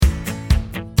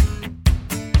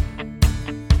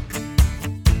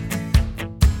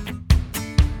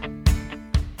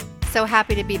So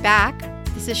happy to be back.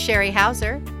 This is Sherry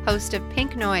Hauser, host of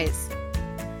Pink Noise.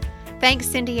 Thanks,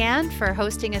 Cindy Ann, for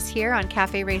hosting us here on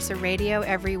Cafe Racer Radio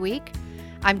every week.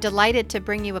 I'm delighted to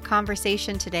bring you a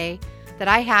conversation today that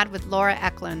I had with Laura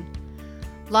Eklund,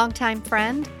 longtime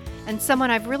friend and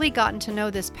someone I've really gotten to know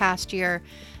this past year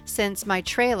since my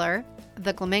trailer,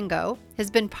 the Flamingo, has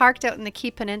been parked out in the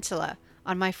Key Peninsula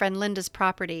on my friend Linda's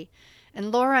property.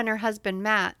 And Laura and her husband,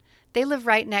 Matt, they live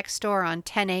right next door on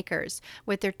 10 acres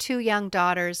with their two young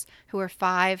daughters who are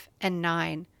 5 and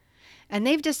 9. And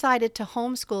they've decided to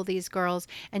homeschool these girls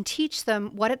and teach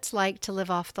them what it's like to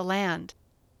live off the land.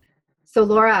 So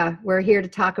Laura, we're here to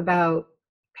talk about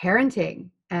parenting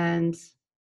and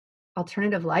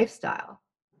alternative lifestyle,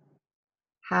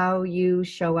 how you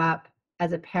show up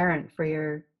as a parent for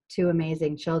your two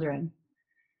amazing children,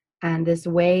 and this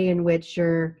way in which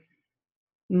you're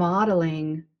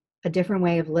modeling a different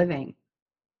way of living.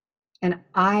 And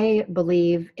I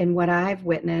believe in what I've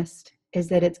witnessed is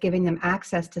that it's giving them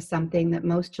access to something that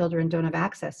most children don't have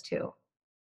access to.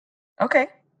 Okay.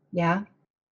 Yeah?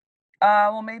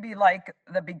 Well, maybe like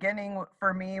the beginning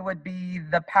for me would be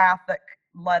the path that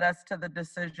led us to the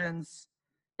decisions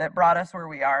that brought us where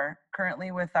we are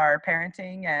currently with our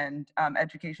parenting and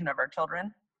education of our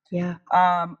children. Yeah.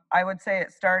 I would say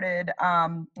it started,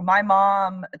 my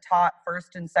mom taught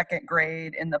first and second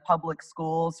grade in the public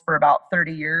schools for about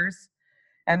 30 years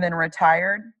and then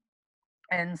retired.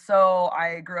 And so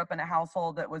I grew up in a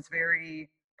household that was very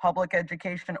public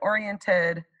education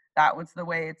oriented. That was the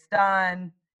way it's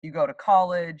done. You go to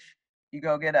college, you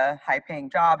go get a high paying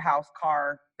job, house,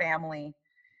 car, family.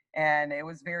 And it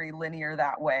was very linear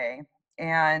that way.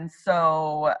 And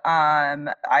so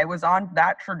I was on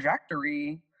that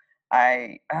trajectory.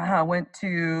 I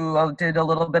did a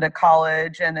little bit of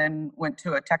college and then went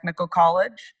to a technical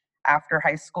college after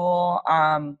high school.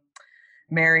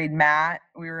 Married Matt.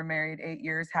 We were married 8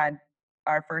 years, had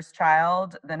our first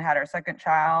child, then had our second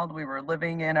child. We were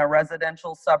living in a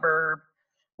residential suburb,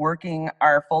 working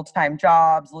our full-time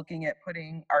jobs, looking at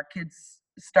putting our kids,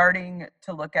 starting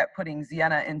to look at putting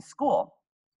Sienna in school.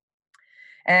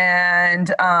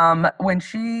 And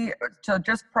so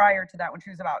just prior to that, when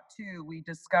she was about 2, we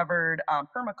discovered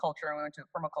permaculture, and we went to a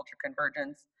permaculture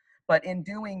convergence. But in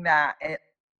doing that, it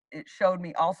showed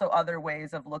me also other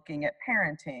ways of looking at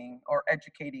parenting or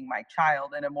educating my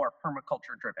child in a more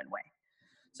permaculture driven way.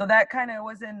 So that kind of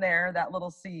was in there, that little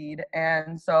seed.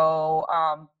 And so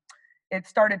it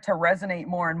started to resonate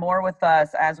more and more with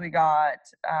us as we got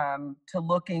to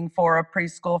looking for a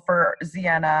preschool for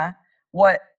Sienna.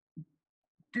 What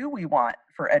do we want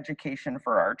for education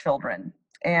for our children?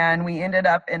 And we ended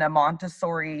up in a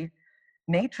Montessori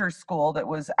nature school that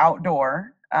was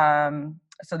outdoor.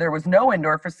 So there was no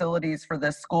indoor facilities for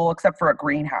this school except for a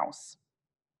greenhouse.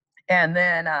 And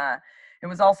then it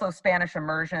was also Spanish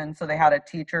immersion. So they had a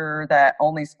teacher that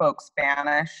only spoke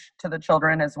Spanish to the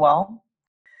children as well.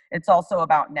 It's also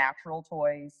about natural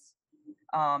toys.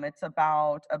 It's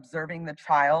about observing the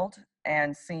child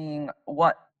and seeing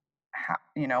where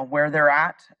they're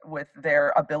at with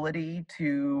their ability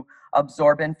to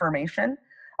absorb information.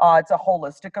 It's a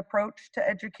holistic approach to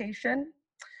education.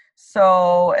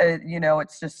 So,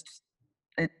 it's just,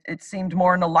 it seemed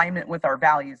more in alignment with our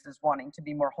values as wanting to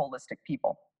be more holistic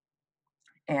people.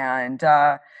 And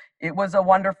it was a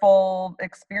wonderful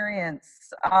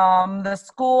experience. The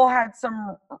school had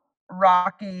some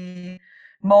rocky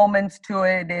moments to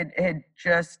it. It had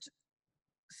just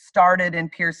started in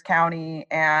Pierce County,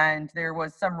 and there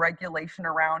was some regulation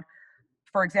around.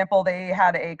 For example, they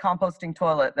had a composting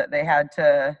toilet that they had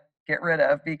to get rid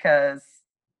of because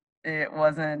it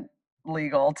wasn't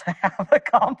legal to have a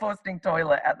composting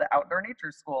toilet at the outdoor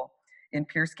nature school in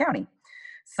Pierce County.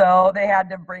 So they had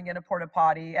to bring in a porta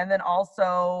potty. And then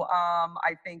also,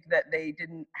 I think that they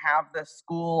didn't have the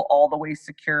school all the way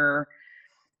secure.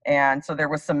 And so there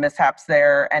was some mishaps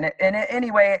there.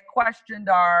 Anyway, it questioned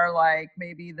our,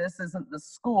 maybe this isn't the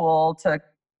school to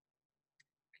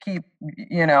keep,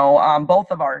 both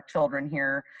of our children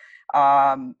here,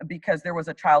 because there was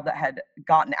a child that had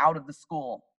gotten out of the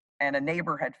school and a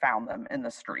neighbor had found them in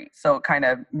the street. So it kind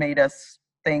of made us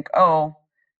think, what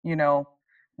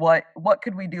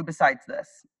could we do besides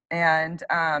this? And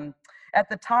at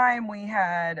the time we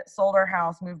had sold our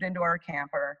house, moved into our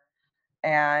camper,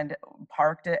 and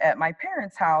parked it at my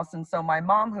parents' house. And so my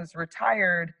mom, who's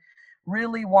retired,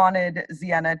 really wanted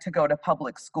Sienna to go to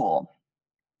public school.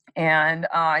 And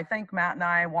I think Matt and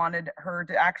I wanted her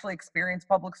to actually experience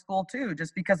public school too,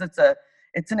 just because it's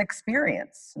an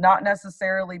experience, not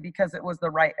necessarily because it was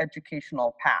the right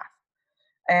educational path.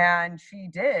 And she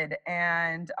did.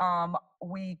 And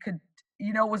we could,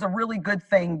 it was a really good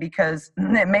thing because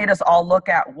it made us all look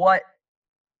at what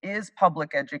is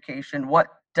public education, what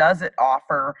does it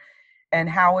offer, and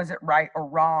how is it right or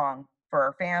wrong for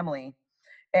our family.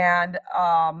 And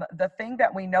the thing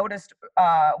that we noticed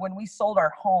when we sold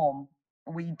our home,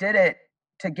 we did it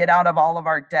to get out of all of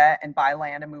our debt and buy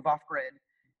land and move off grid.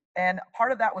 And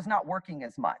part of that was not working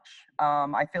as much.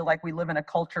 I feel like we live in a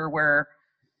culture where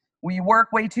we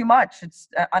work way too much. It's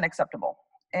unacceptable.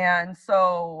 And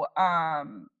so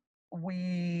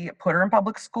we put her in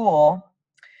public school,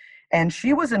 and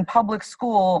she was in public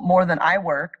school more than I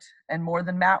worked, and more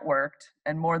than Matt worked,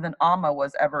 and more than Amma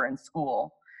was ever in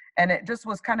school. And it just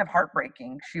was kind of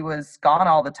heartbreaking. She was gone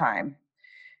all the time.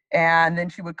 And then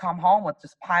she would come home with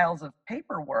just piles of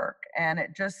paperwork. And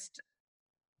it just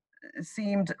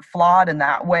seemed flawed in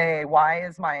that way. Why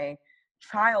is my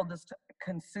child just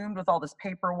consumed with all this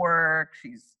paperwork?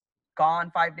 She's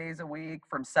gone 5 days a week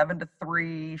from 7 to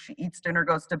 3. She eats dinner,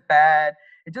 goes to bed.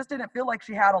 It just didn't feel like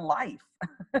she had a life.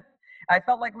 I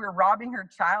felt like we were robbing her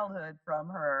childhood from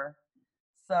her.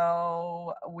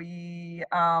 So we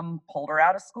pulled her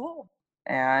out of school.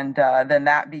 And then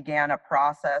that began a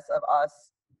process of us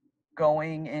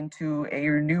going into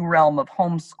a new realm of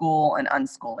homeschool and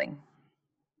unschooling.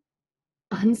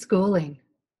 Unschooling.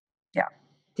 Yeah.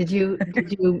 Did you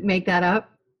make that up?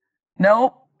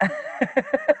 Nope.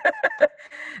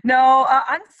 No,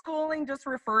 unschooling just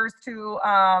refers to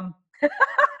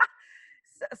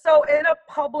so in a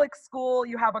public school,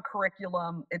 you have a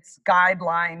curriculum. It's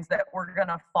guidelines that we're going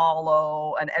to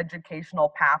follow, an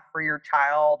educational path for your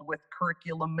child with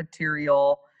curriculum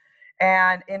material.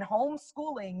 And in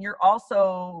homeschooling, you're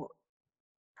also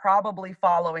probably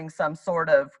following some sort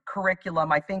of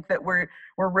curriculum. I think that we're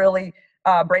really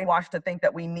brainwashed to think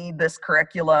that we need this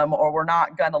curriculum or we're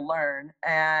not going to learn.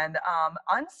 And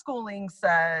unschooling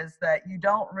says that you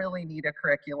don't really need a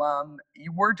curriculum.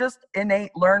 We're just innate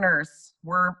learners.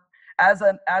 We're as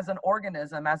an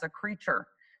organism, as a creature.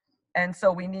 And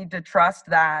so we need to trust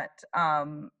that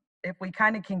if we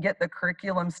kind of can get the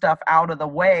curriculum stuff out of the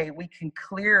way, we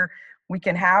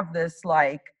can have this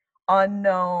like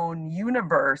unknown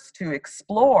universe to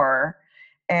explore.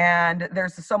 And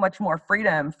there's so much more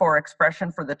freedom for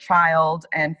expression for the child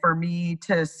and for me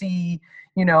to see,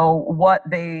 what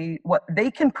they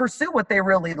can pursue, what they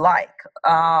really like.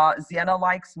 Sienna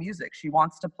likes music. She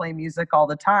wants to play music all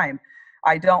the time.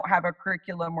 I don't have a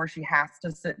curriculum where she has to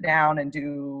sit down and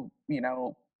do,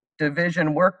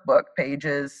 division workbook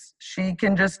pages. She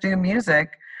can just do music.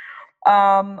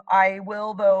 I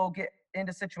will, though, get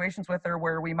into situations with her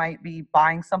where we might be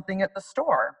buying something at the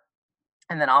store.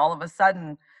 And then all of a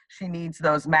sudden, she needs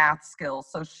those math skills.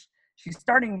 So she's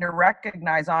starting to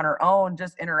recognize on her own,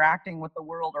 just interacting with the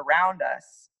world around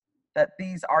us, that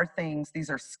these are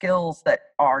skills that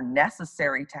are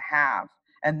necessary to have.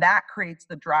 And that creates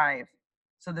the drive.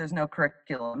 So there's no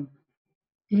curriculum.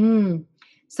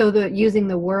 So using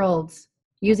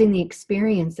the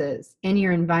experiences in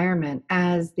your environment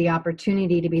as the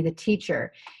opportunity to be the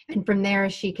teacher. And from there,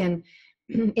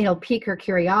 it'll pique her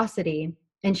curiosity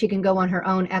and she can go on her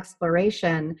own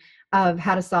exploration of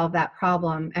how to solve that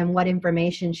problem and what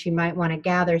information she might want to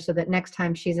gather so that next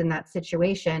time she's in that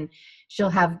situation, she'll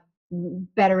have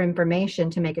better information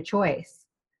to make a choice.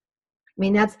 I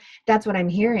mean, that's what I'm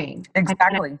hearing.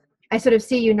 Exactly. I sort of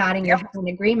see you nodding your head in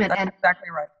agreement. That's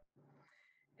exactly right.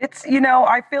 It's,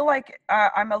 I feel like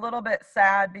I'm a little bit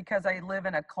sad because I live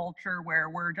in a culture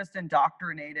where we're just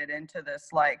indoctrinated into this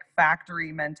like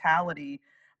factory mentality.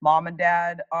 Mom and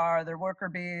dad are their worker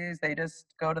bees. They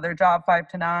just go to their job 5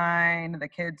 to 9. The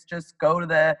kids just go to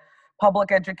the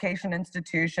public education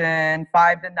institution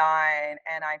 5 to 9.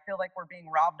 And I feel like we're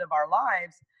being robbed of our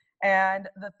lives. And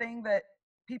the thing that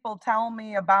people tell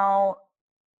me about,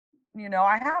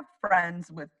 I have friends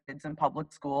with kids in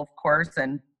public school, of course,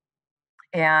 and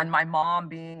my mom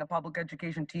being a public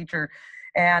education teacher.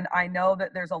 And I know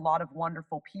that there's a lot of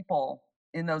wonderful people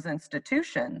in those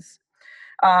institutions.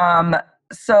 But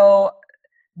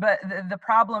the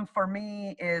problem for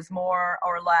me is more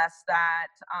or less that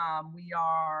we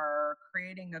are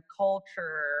creating a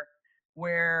culture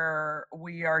where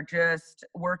we are just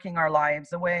working our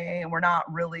lives away and we're not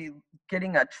really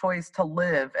getting a choice to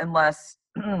live unless,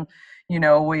 do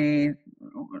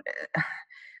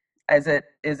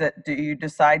you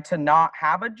decide to not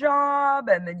have a job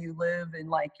and then you live in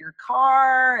like your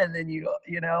car and then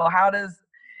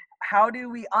how do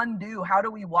we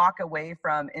walk away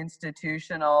from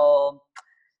institutional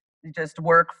just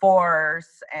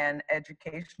workforce and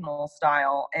educational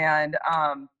style? And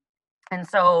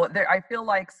so there, I feel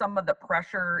like some of the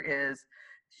pressure is,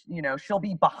 she'll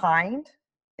be behind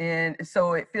And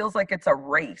so it feels like it's a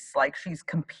race, like she's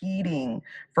competing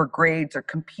for grades or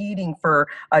competing for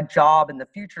a job in the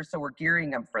future. So we're gearing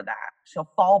them for that.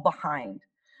 She'll fall behind.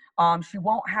 She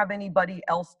won't have anybody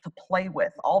else to play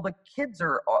with. All the kids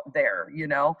are there, you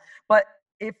know. But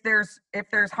if there's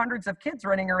hundreds of kids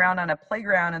running around on a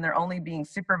playground and they're only being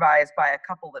supervised by a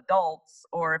couple adults,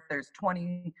 or if there's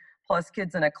 20 plus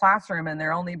kids in a classroom and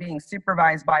they're only being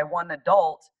supervised by one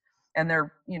adult, and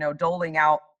they're, you know, doling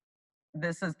out,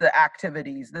 this is the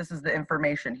activities, this is the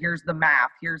information, here's the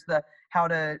math, here's the how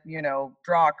to, you know,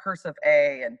 draw a cursive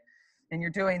A, and you're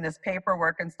doing this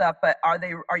paperwork and stuff, but are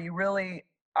you really,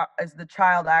 is the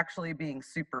child actually being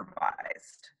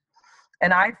supervised?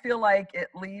 And I feel like it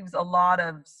leaves a lot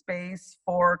of space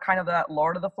for kind of that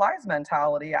Lord of the Flies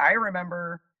mentality. I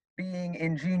remember being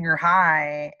in junior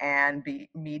high and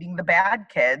meeting the bad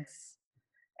kids,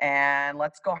 and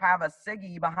let's go have a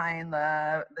ciggy behind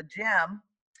the gym.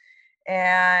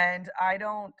 And I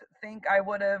don't think I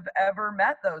would have ever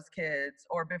met those kids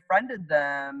or befriended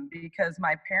them because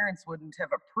my parents wouldn't have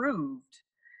approved.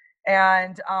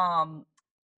 And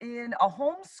in a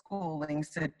homeschooling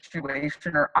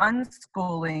situation or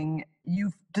unschooling,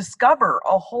 you discover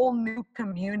a whole new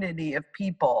community of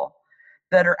people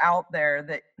that are out there,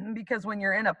 that because when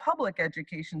you're in a public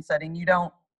education setting, you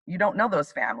don't know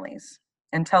those families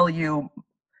until you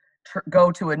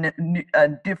go to a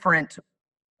different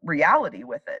reality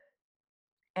with it.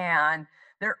 And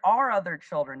there are other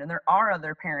children and there are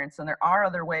other parents and there are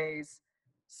other ways.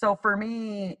 So for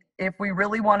me, if we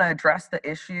really want to address the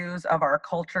issues of our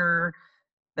culture,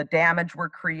 the damage we're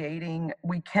creating,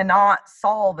 we cannot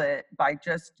solve it by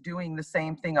just doing the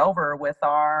same thing over with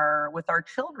our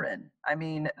children. I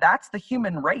mean, that's the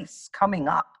human race coming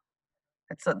up.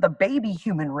 It's the baby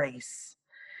human race.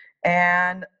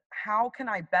 And how can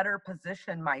I better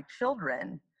position my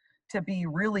children to be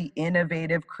really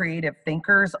innovative, creative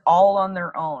thinkers all on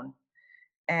their own?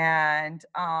 And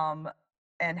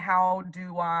how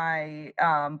do I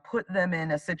put them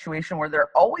in a situation where they're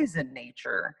always in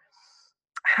nature?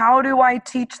 How do I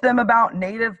teach them about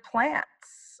native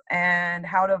plants and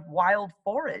how to wild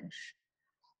forage?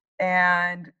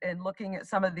 And looking at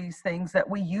some of these things that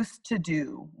we used to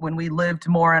do when we lived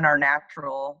more in our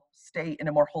natural state in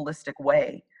a more holistic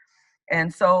way.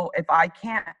 And so if I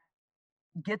can't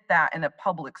get that in a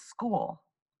public school,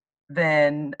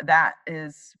 then that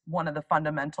is one of the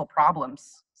fundamental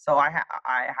problems. So I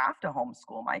have to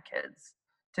homeschool my kids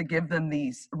to give them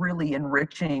these really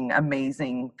enriching,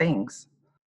 amazing things.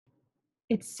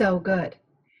 It's so good.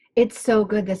 It's so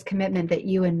good, this commitment that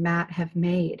you and Matt have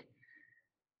made.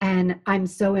 And I'm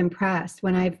so impressed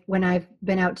when I've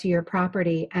been out to your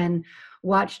property and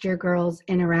watched your girls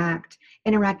interact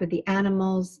with the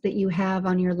animals that you have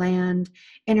on your land,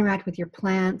 interact with your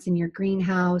plants in your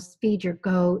greenhouse, feed your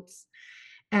goats.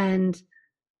 And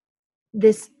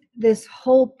this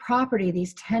whole property,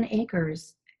 these 10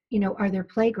 acres, you know, are their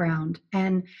playground.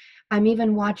 And I'm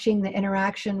even watching the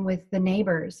interaction with the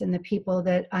neighbors and the people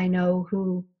that I know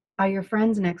who are your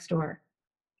friends next door.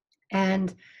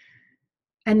 And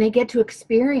they get to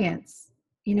experience,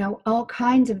 you know, all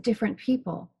kinds of different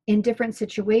people in different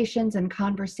situations and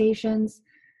conversations.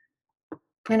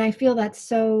 And I feel that's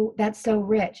so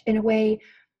rich. In a way,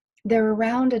 they're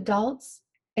around adults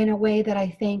in a way that I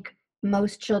think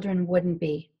most children wouldn't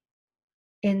be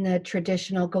in the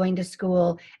traditional going to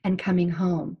school and coming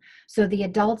home. So the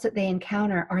adults that they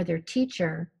encounter are their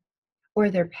teacher or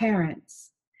their parents.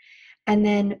 And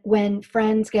then when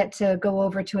friends get to go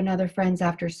over to another friend's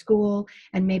after school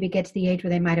and maybe get to the age where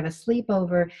they might have a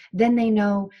sleepover, then they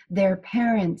know their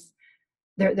parents,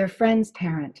 their friend's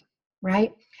parent,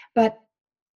 right? But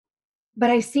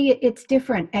I see it's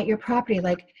different at your property.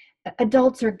 Like,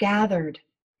 adults are gathered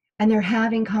and they're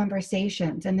having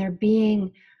conversations and they're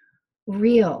being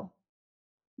real.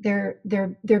 They're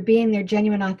being their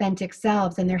genuine, authentic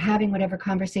selves, and they're having whatever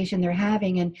conversation they're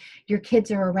having, and your kids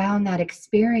are around that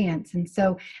experience. And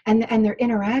so, and they're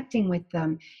interacting with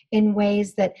them in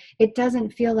ways that it doesn't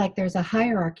feel like there's a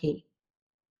hierarchy.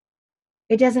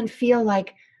 It doesn't feel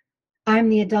like I'm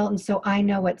the adult and so I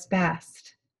know what's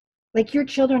best. Like, your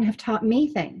children have taught me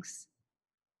things.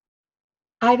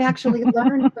 I've actually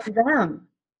learned from them.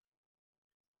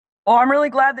 Well, I'm really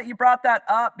glad that you brought that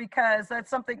up, because that's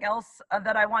something else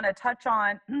that I want to touch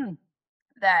on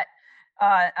that,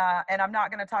 and I'm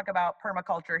not going to talk about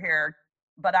permaculture here,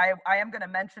 but I am going to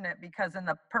mention it because in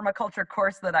the permaculture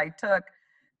course that I took,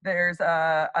 there's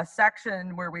a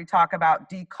section where we talk about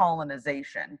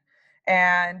decolonization.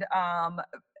 And,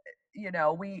 you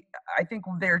know, I think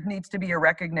there needs to be a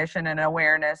recognition and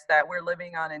awareness that we're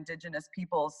living on indigenous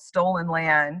people's stolen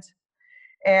land.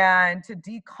 And to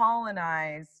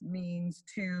decolonize means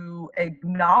to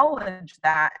acknowledge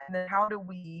that, and then how do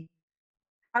we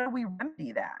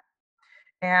remedy that?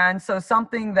 And so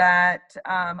something that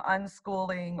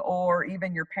unschooling or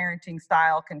even your parenting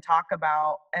style can talk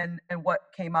about, and what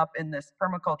came up in this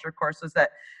permaculture course, was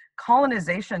that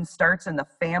colonization starts in the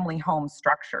family home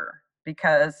structure,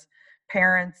 because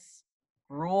parents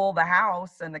rule the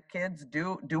house and the kids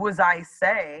do as I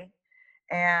say.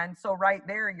 And so right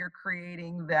there, you're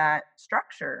creating that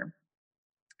structure.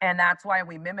 And that's why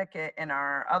we mimic it in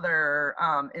our other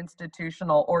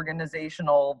institutional,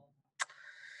 organizational,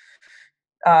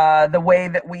 the way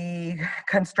that we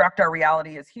construct our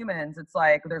reality as humans. It's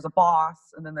like there's a boss,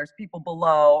 and then there's people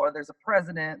below, or there's a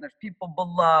president, and there's people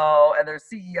below, and there's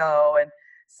CEO. And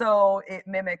so it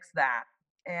mimics that.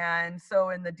 And so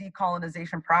in the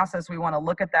decolonization process, we want to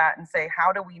look at that and say,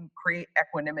 how do we create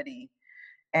equanimity?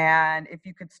 And if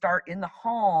you could start in the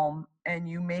home and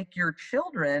you make your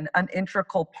children an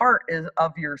integral part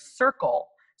of your circle.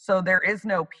 So there is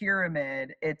no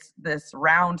pyramid. It's this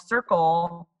round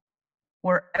circle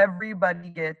where everybody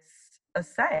gets a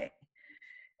say.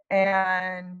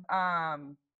 And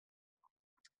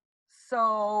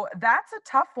so that's a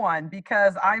tough one,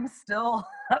 because I'm still,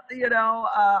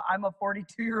 I'm a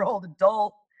 42-year-old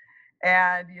adult,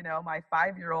 and, my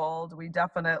 5-year-old, we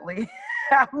definitely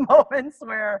have moments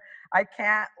where I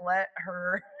can't let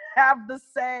her have the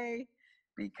say,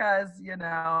 because,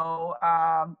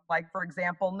 like, for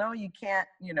example, no, you can't,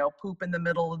 poop in the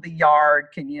middle of the yard.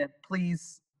 Can you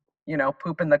please,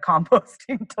 poop in the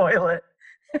composting toilet?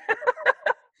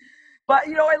 But,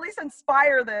 at least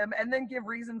inspire them, and then give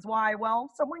reasons why, well,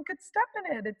 someone could step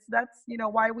in it. That's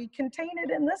why we contain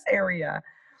it in this area.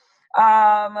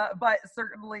 But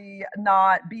certainly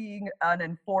not being an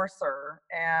enforcer.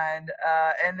 And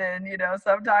then,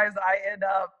 sometimes I end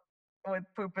up with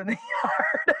poop in the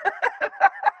yard.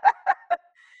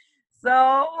 So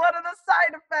what are the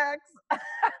side effects of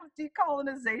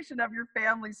decolonization of your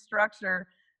family structure?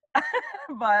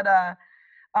 But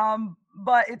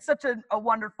it's such a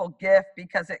wonderful gift,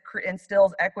 because it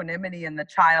instills equanimity in the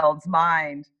child's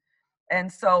mind. And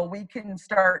so we can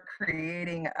start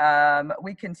creating,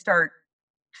 we can start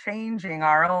changing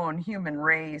our own human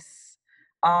race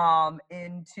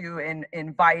into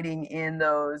inviting in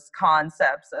those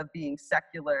concepts of being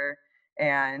secular,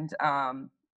 and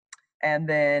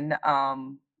then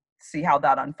see how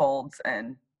that unfolds,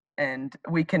 and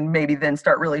we can maybe then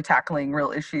start really tackling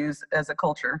real issues as a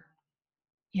culture.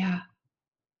 Yeah.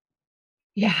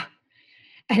 Yeah.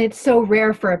 And it's so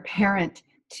rare for a parent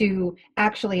to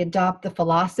actually adopt the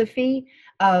philosophy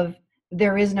of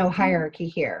there is no hierarchy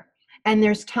here. And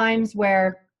there's times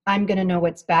where I'm going to know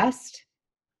what's best,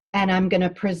 and I'm going to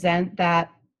present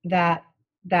that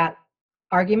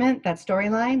argument, that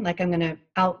storyline, like I'm going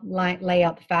to lay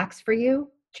out the facts for you,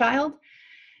 child,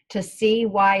 to see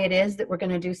why it is that we're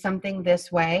going to do something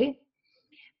this way.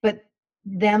 But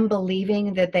them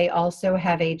believing that they also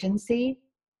have agency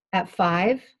at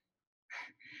 5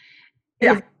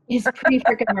 is pretty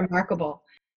freaking remarkable.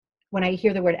 When I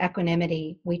hear the word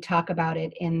equanimity, we talk about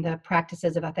it in the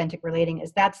practices of authentic relating,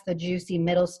 is that's the juicy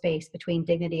middle space between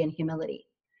dignity and humility.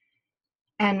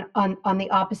 And on the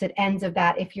opposite ends of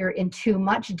that, if you're in too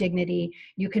much dignity,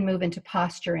 you can move into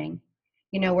posturing,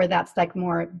 where that's like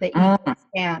more the ego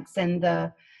stance and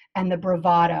the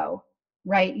bravado,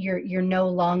 right? You're no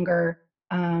longer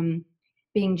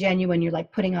being genuine. You're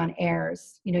like putting on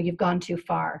airs. You've gone too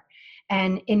far.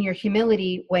 And in your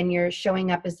humility, when you're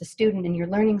showing up as the student and you're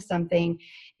learning something,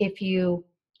 if you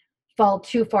fall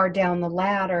too far down the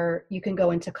ladder, you can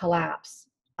go into collapse.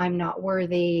 I'm not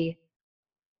worthy.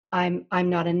 I'm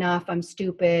not enough. I'm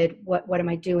stupid. What am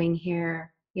I doing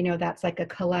here? That's like a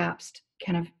collapsed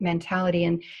kind of mentality.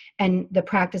 And the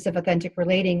practice of authentic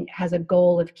relating has a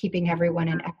goal of keeping everyone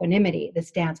in equanimity,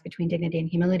 this dance between dignity and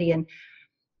humility. And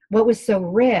what was so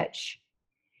rich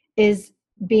is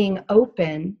being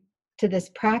open to this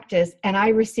practice. And I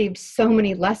received so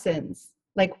many lessons,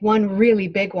 like one really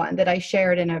big one that I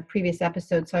shared in a previous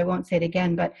episode, so I won't say it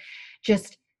again, but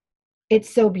just, it's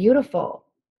so beautiful.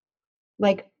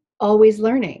 Like always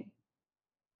learning,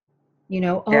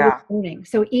 always learning.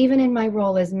 So even in my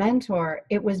role as mentor,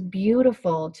 it was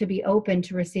beautiful to be open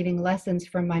to receiving lessons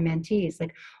from my mentees.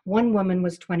 Like one woman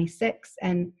was 26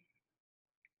 and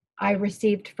I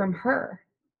received from her,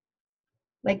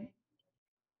 like,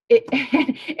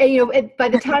 by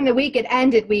the time the week had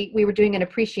ended, we were doing an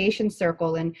appreciation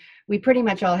circle, and we pretty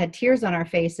much all had tears on our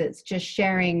faces, just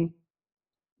sharing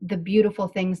the beautiful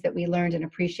things that we learned and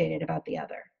appreciated about the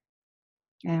other.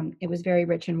 It was very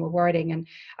rich and rewarding. And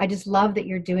I just love that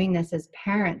you're doing this as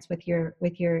parents with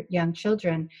your young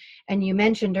children. And you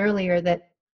mentioned earlier that,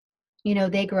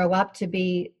 they grow up to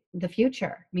be the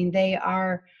future. I mean, they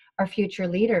are our future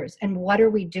leaders. And what are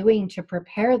we doing to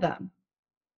prepare them?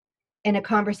 In a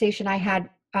conversation I had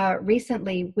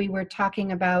recently, we were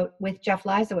talking about with Jeff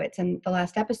Lazowitz in the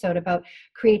last episode about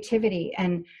creativity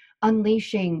and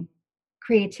unleashing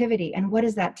creativity. And what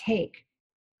does that take?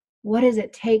 What does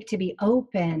it take to be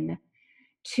open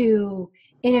to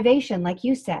innovation, like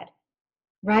you said,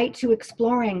 right? To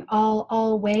exploring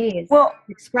all ways, Well,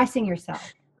 expressing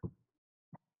yourself.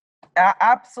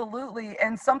 Absolutely.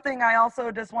 And something I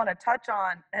also just want to touch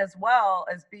on as well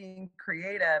as being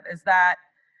creative is that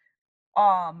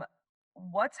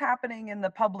what's happening in the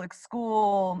public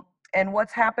school and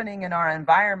what's happening in our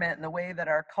environment and the way that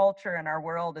our culture and our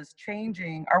world is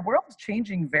changing. Our world is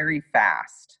changing very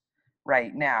fast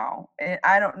right now. And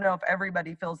I don't know if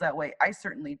everybody feels that way. I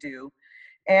certainly do.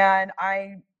 And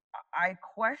I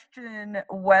question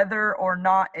whether or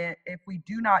not, if we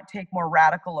do not take more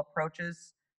radical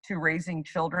approaches to raising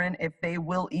children, if they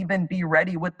will even be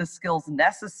ready with the skills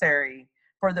necessary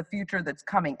for the future that's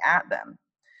coming at them.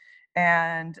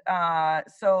 And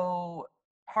so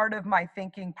part of my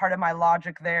thinking, part of my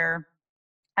logic there,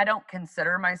 I don't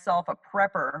consider myself a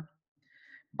prepper,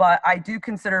 but I do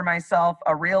consider myself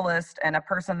a realist and a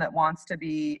person that wants to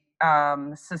be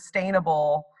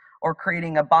sustainable or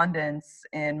creating abundance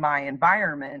in my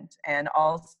environment, and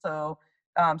also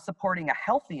supporting a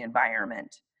healthy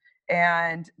environment.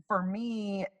 And for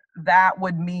me, that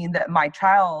would mean that my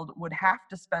child would have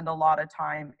to spend a lot of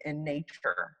time in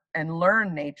nature and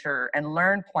learn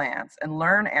plants and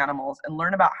learn animals and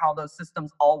learn about how those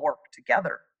systems all work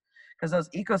together, because those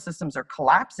ecosystems are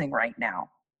collapsing right now.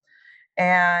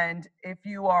 And if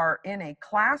you are in a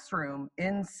classroom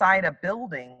inside a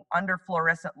building under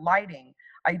fluorescent lighting,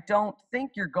 I don't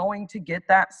think you're going to get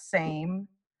that same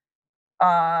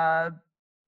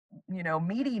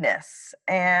meatiness,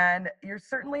 and you're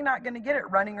certainly not going to get it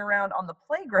running around on the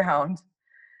playground.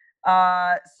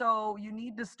 So you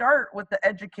need to start with the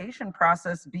education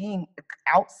process being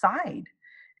outside.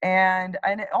 And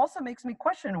it also makes me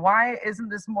question, why isn't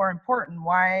this more important?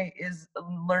 Why is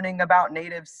learning about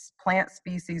native plant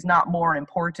species not more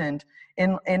important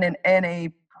in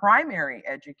a primary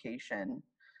education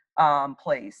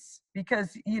place?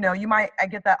 Because I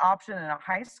get that option in a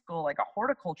high school, like a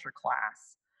horticulture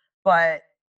class, but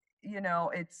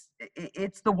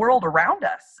it's the world around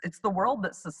us. It's the world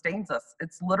that sustains us.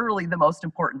 It's literally the most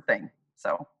important thing.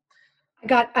 So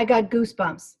I got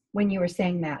goosebumps when you were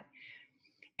saying that.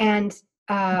 And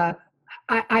I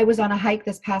was on a hike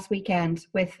this past weekend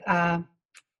with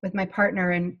my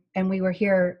partner, and we were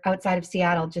here outside of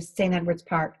Seattle, just St. Edward's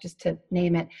Park, just to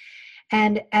name it.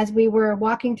 And as we were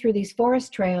walking through these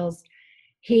forest trails,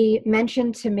 he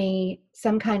mentioned to me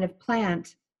some kind of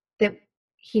plant that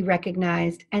he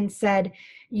recognized and said,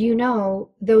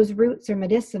 those roots are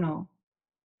medicinal.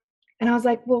 And I was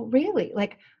like, well, really?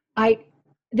 Like,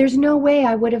 there's no way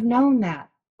I would have known that.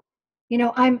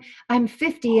 I'm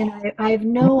 50 and I have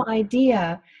no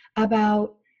idea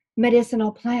about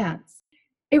medicinal plants.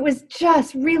 It was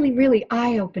just really, really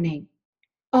eye-opening.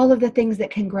 All of the things that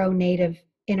can grow native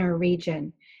in our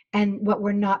region and what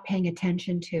we're not paying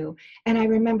attention to. And I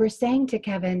remember saying to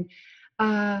Kevin,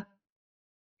 I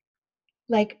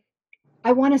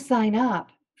want to sign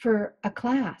up for a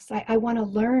class. I want to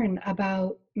learn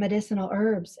about medicinal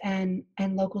herbs and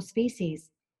local species.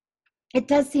 It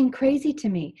does seem crazy to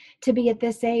me to be at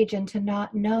this age and to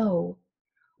not know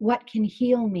what can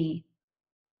heal me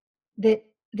that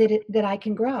I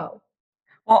can grow.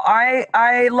 Well,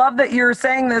 I love that you're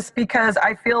saying this, because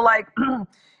I feel like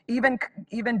even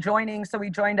joining, so we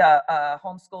joined a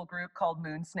homeschool group called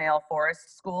Moon Snail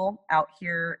Forest School out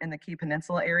here in the Key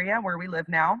Peninsula area where we live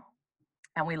now.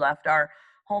 And we left our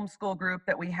homeschool group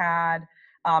that we had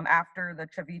after the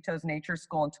Chavitos Nature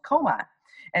School in Tacoma.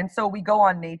 And so we go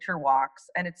on nature walks,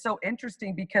 and it's so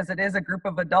interesting because it is a group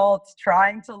of adults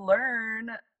trying to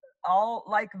learn all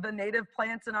like the native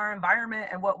plants in our environment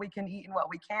and what we can eat and what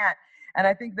we can't. And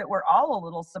I think that we're all a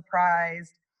little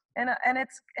surprised, and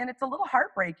it's a little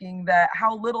heartbreaking that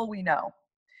how little we know.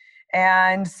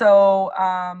 And so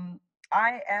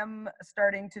I am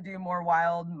starting to do more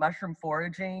wild mushroom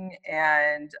foraging,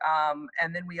 and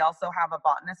then we also have a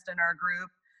botanist in our group.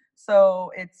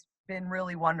 So it's been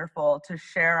really wonderful to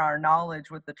share our knowledge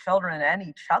with the children and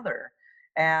each other.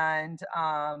 And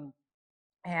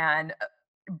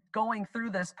going through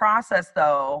this process,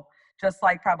 though, just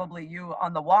like probably you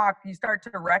on the walk, you start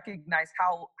to recognize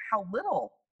how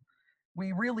little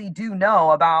we really do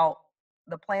know about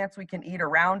the plants we can eat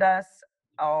around us,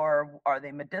 or are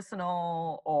they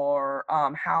medicinal, or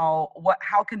how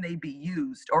can they be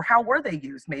used, or how were they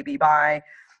used maybe by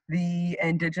the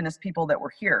indigenous people that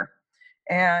were here?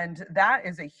 And that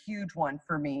is a huge one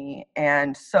for me.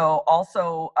 And so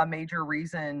also a major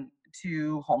reason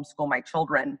to homeschool my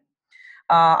children.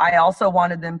 I also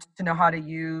wanted them to know how to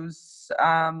use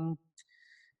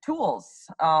tools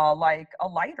like a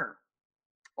lighter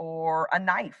or a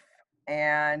knife.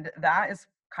 And that is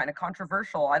kind of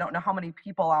controversial. I don't know how many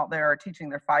people out there are teaching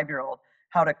their 5-year-old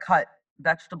how to cut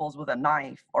vegetables with a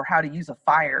knife, or how to use a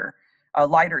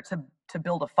lighter to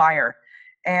build a fire.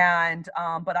 And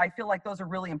but I feel like those are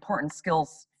really important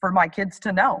skills for my kids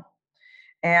to know.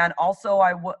 And also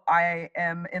I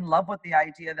am in love with the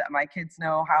idea that my kids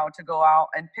know how to go out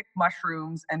and pick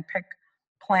mushrooms and pick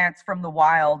plants from the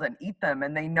wild and eat them,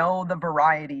 and they know the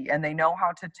variety, and they know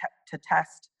how to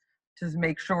test to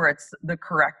make sure it's the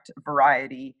correct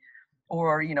variety.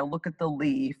 Or, you know, look at the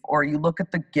leaf, or you look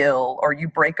at the gill, or you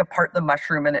break apart the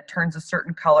mushroom and it turns a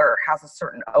certain color or has a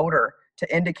certain odor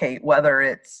to indicate whether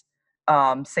it's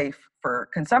safe for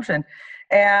consumption.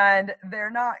 And they're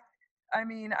not, I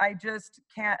mean, I just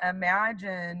can't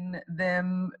imagine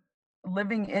them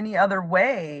living any other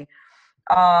way.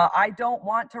 I don't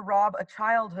want to rob a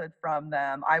childhood from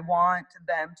them. I want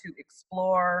them to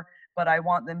explore, but I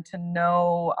want them to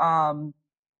know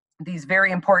these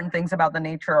very important things about the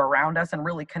nature around us and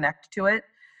really connect to it.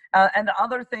 And the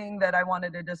other thing that I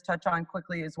wanted to just touch on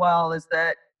quickly as well is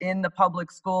that in the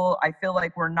public school, I feel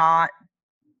like we're not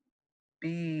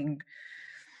being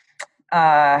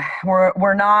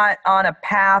we're not on a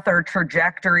path or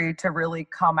trajectory to really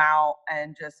come out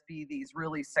and just be these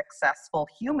really successful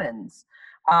humans.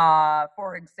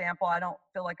 For example, I don't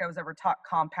feel like I was ever taught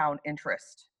compound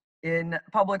interest in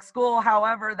public school.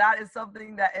 However, that is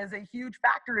something that is a huge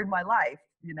factor in my life.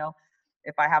 You know,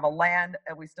 if I have a land,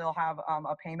 we still have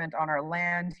a payment on our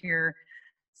land here.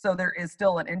 So there is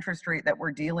still an interest rate that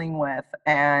we're dealing with,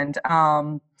 and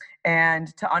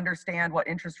to understand what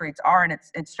interest rates are. And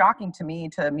it's shocking to me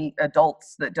to meet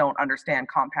adults that don't understand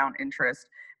compound interest,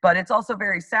 but it's also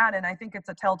very sad. And I think it's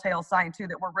a telltale sign too,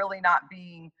 that we're really not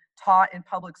being taught in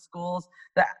public schools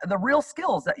the real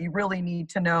skills that you really need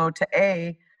to know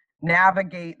to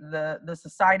navigate the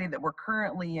society that we're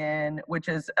currently in, which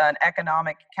is an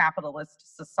economic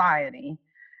capitalist society.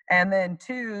 And then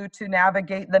 2, to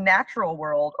navigate the natural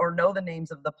world, or know the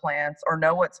names of the plants, or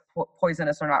know what's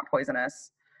poisonous or not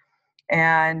poisonous.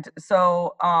 And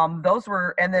so those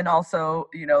were, and then also,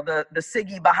 you know, the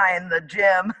Siggy behind the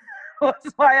gym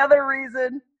was my other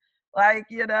reason, like,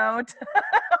 you know, to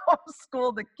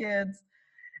homeschool the kids.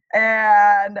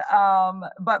 And,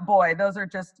 but boy, those are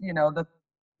just, you know,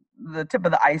 the tip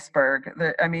of the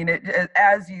iceberg. I mean,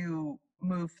 as you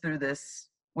move through this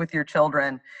with your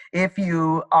children, if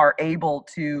you are able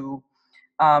to,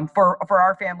 for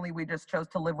our family, we just chose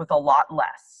to live with a lot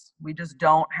less. We just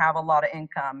don't have a lot of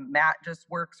income. Matt just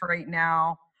works right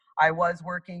now. I was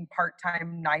working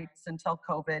part-time nights until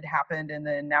COVID happened, and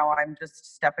then now I'm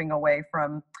just stepping away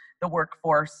from the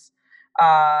workforce.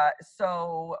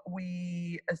 So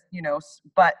we, you know,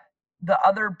 but the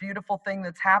other beautiful thing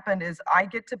that's happened is I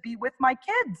get to be with my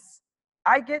kids.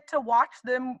 I get to watch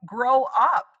them grow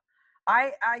up.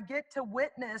 I get to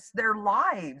witness their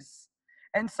lives.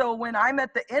 And so when I'm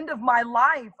at the end of my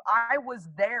life, I was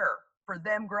there for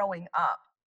them growing up.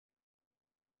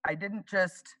 I didn't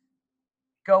just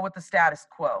go with the status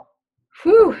quo.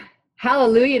 Whew,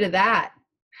 hallelujah to that.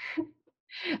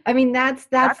 I mean, that's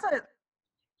it.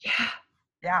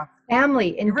 Yeah.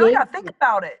 Family engagement. You really got to think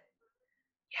about it.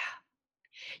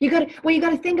 Yeah. You got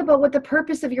to think about what the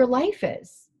purpose of your life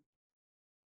is.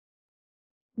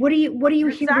 What are you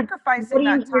You're sacrificing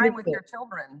that time with your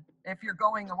children if you're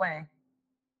going away.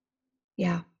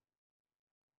 Yeah.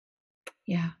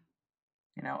 Yeah.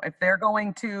 You know, if they're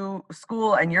going to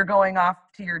school and you're going off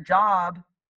to your job,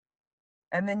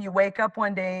 and then you wake up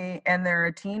one day and they're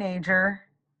a teenager,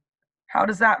 how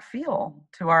does that feel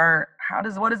to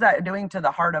what is that doing to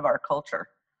the heart of our culture?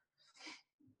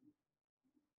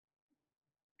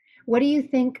 What do you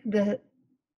think the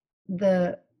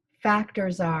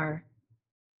factors are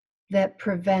that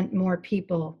prevent more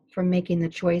people from making the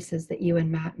choices that you and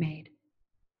Matt made?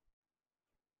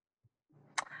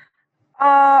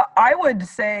 I would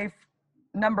say,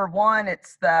 number one,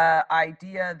 it's the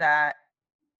idea that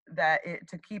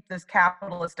to keep this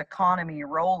capitalist economy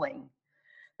rolling,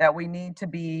 that we need to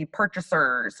be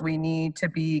purchasers, we need to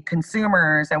be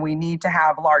consumers, and we need to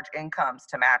have large incomes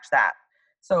to match that.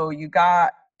 So you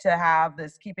got to have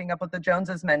this keeping up with the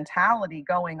Joneses mentality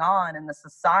going on in the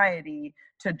society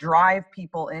to drive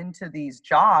people into these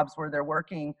jobs where they're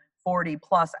working 40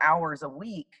 plus hours a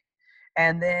week.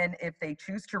 And then if they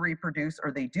choose to reproduce,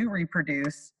 or they do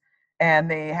reproduce, and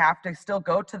they have to still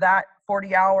go to that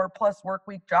 40-hour plus work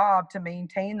week job to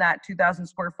maintain that 2,000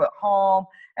 square foot home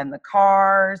and the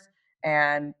cars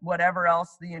and whatever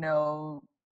else,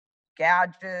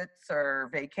 gadgets or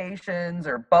vacations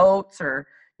or boats or,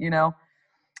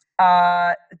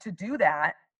 to do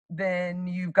that, then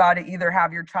you've got to either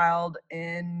have your child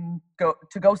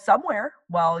go somewhere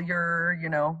while you're,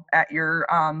 at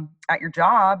your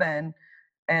job, and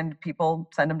people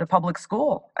send them to public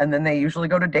school, and then they usually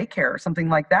go to daycare or something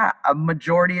like that. A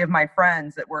majority of my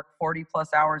friends that work 40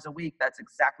 plus hours a week, that's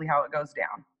exactly how it goes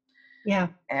down. Yeah.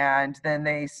 And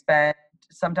then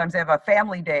sometimes they have a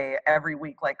family day every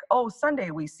week, like, oh,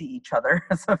 Sunday we see each other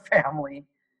as a family.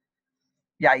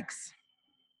 Yikes.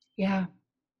 Yeah.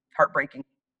 Heartbreaking.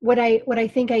 What I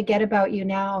think I get about you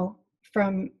now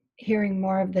from hearing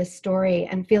more of this story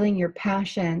and feeling your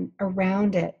passion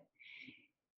around it,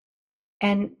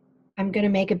 and I'm going to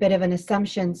make a bit of an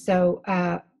assumption, so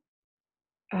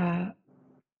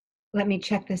let me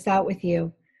check this out with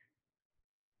you.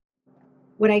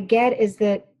 What I get is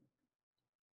that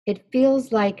it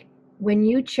feels like when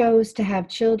you chose to have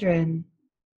children,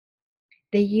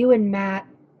 that you and Matt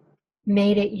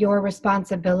made it your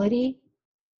responsibility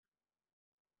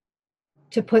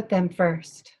to put them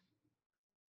first.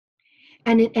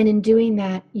 And in doing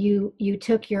that, you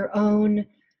took your own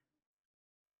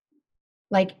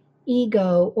like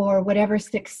ego or whatever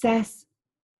success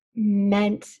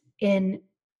meant in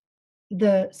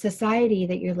the society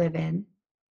that you live in,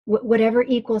 whatever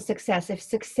equals success. If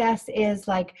success is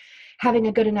like having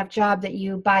a good enough job that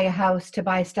you buy a house to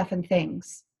buy stuff and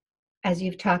things, as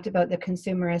you've talked about the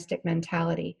consumeristic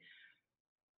mentality.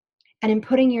 And in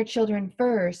putting your children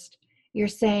first, you're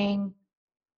saying,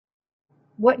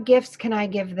 what gifts can I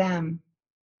give them?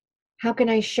 How can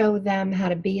I show them how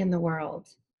to be in the world?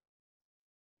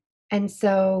 And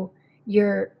so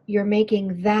you're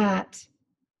making that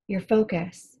your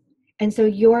focus. And so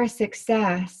your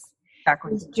success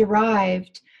is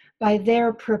derived by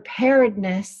their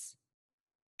preparedness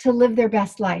to live their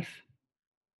best life.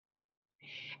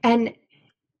 And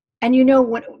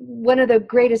one of the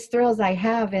greatest thrills I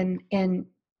have in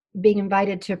being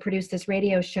invited to produce this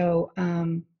radio show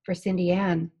for Cindy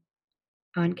Ann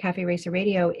on Cafe Racer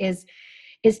Radio is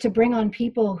to bring on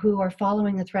people who are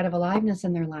following the thread of aliveness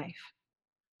in their life.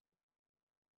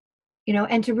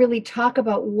 And to really talk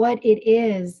about what it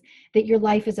is that your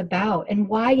life is about, and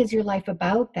why is your life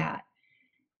about that.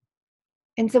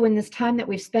 And so in this time that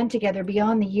we've spent together,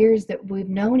 beyond the years that we've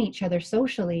known each other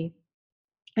socially,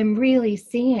 I'm really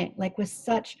seeing, like with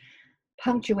such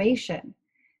punctuation,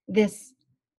 this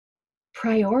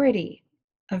priority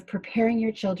of preparing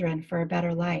your children for a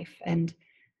better life. And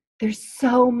there's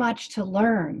so much to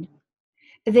learn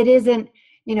that isn't,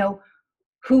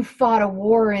 who fought a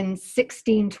war in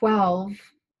 1612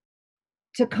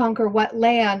 to conquer what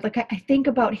land. Like I think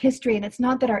about history, and it's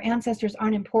not that our ancestors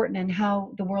aren't important and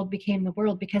how the world became the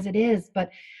world, because it is, but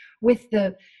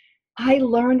I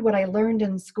learned what I learned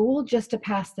in school just to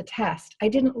pass the test. I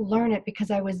didn't learn it because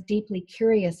I was deeply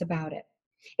curious about it.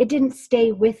 It didn't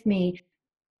stay with me.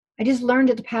 I just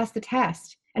learned it to pass the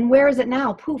test. And where is it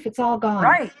now? Poof, it's all gone.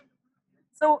 Right.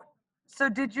 So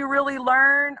did you really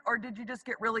learn, or did you just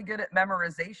get really good at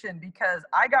memorization? Because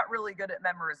I got really good at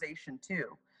memorization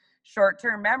too.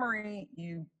 Short-term memory,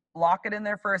 you lock it in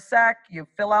there for a sec, you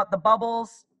fill out the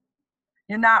bubbles,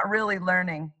 you're not really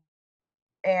learning.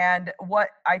 And what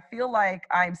I feel like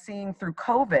I'm seeing through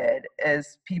COVID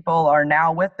is people are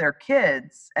now with their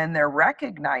kids, and they're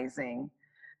recognizing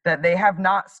that they have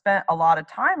not spent a lot of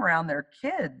time around their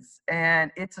kids,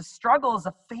 and it's a struggle as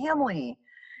a family.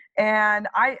 And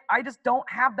I just don't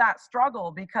have that struggle,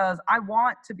 because I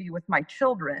want to be with my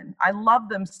children. I love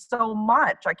them so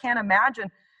much. I can't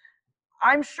imagine.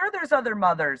 I'm sure there's other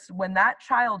mothers, when that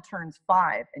child turns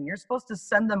 5 and you're supposed to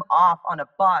send them off on a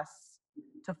bus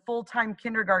to full-time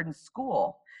kindergarten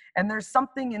school, and there's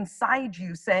something inside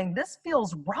you saying, this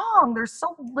feels wrong. They're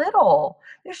so little.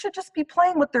 They should just be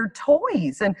playing with their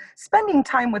toys and spending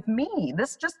time with me.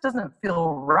 This just doesn't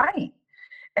feel right.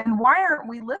 And why aren't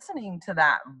we listening to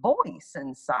that voice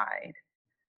inside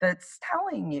that's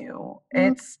telling you?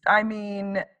 I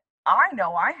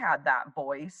know I had that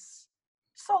voice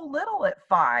so little at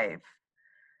 5.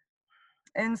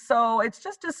 And so it's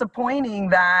just disappointing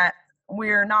that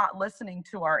we're not listening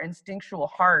to our instinctual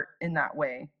heart in that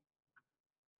way.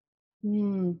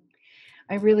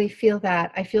 I really feel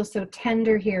that. I feel so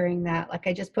tender hearing that. Like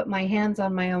I just put my hands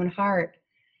on my own heart.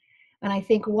 And I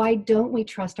think, why don't we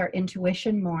trust our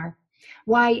intuition more?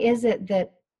 Why is it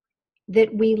that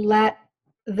we let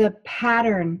the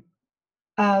pattern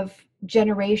of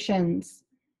generations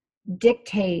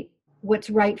dictate what's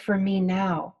right for me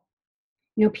now?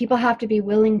 You know, people have to be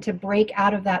willing to break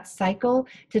out of that cycle,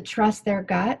 to trust their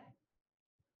gut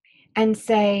and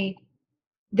say,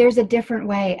 there's a different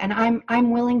way, and I'm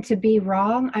willing to be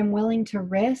wrong. I'm willing to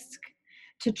risk,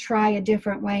 to try a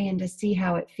different way and to see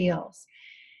how it feels.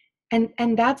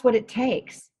 And that's what it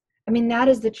takes. I mean, that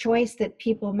is the choice that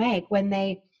people make when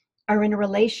they are in a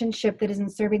relationship that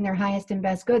isn't serving their highest and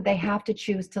best good. They have to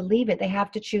choose to leave it. They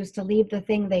have to choose to leave the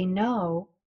thing they know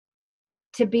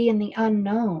to be in the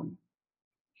unknown.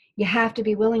 You have to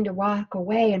be willing to walk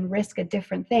away and risk a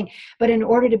different thing. But in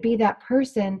order to be that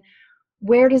person,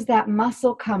 where does that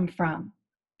muscle come from?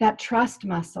 That trust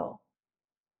muscle.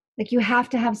 Like you have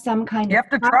to have some kind You of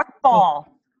have to trust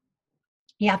fall.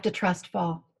 You have to trust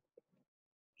fall.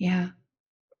 Yeah.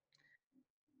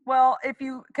 Well, if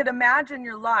you could imagine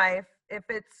your life, if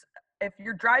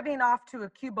you're driving off to a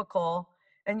cubicle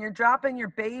and you're dropping your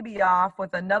baby off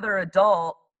with another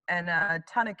adult and a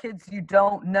ton of kids you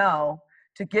don't know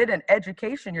to get an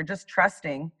education, you're just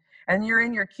trusting, and you're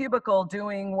in your cubicle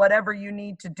doing whatever you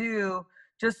need to do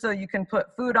just so you can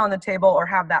put food on the table or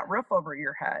have that roof over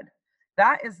your head.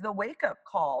 That is the wake-up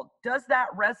call. Does that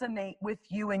resonate with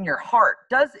you in your heart?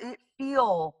 Does it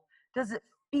feel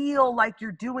like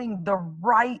you're doing the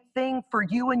right thing for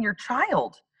you and your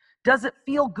child? Does it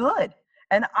feel good?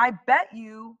 And I bet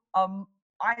you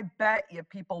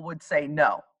people would say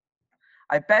no.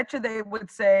 I bet you they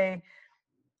would say,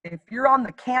 if you're on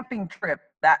the camping trip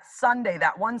that Sunday,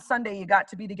 that one Sunday you got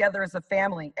to be together as a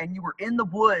family and you were in the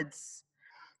woods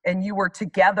and you were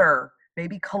together,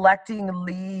 maybe collecting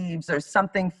leaves or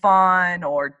something fun,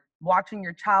 or watching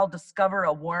your child discover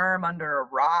a worm under a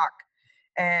rock,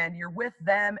 and you're with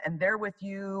them and they're with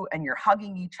you and you're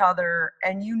hugging each other,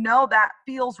 and you know that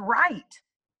feels right.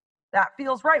 That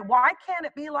feels right. Why can't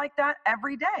it be like that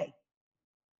every day?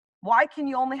 Why can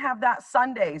you only have that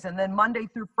Sundays, and then Monday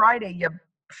through Friday you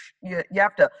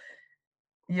have to,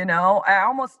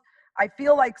 I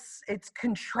feel like it's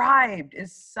contrived.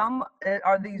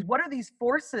 What are these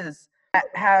forces that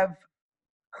have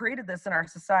created this in our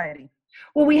society?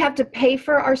 Well, we have to pay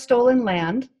for our stolen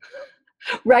land,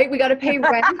 right? We got to pay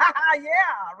rent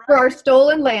for our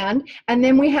stolen land. And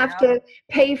then we have to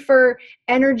pay for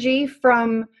energy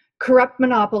from corrupt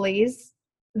monopolies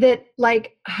that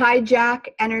like hijack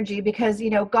energy, because,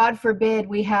 God forbid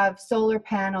we have solar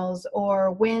panels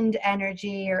or wind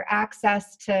energy or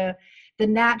access to the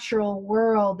natural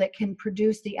world that can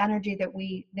produce the energy that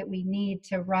we need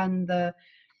to run the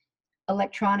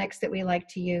electronics that we like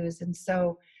to use. And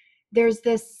so there's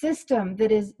this system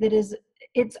that is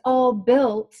it's all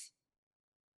built,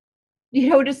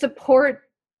 to support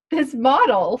this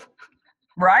model.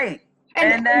 Right.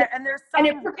 And there's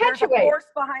a force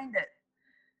behind it.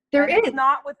 It's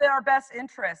not within our best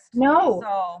interest. No,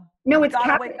 it's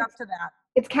wake up to that.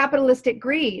 It's capitalistic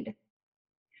greed.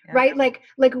 Yeah. Right? Like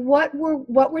what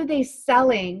were they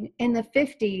selling in the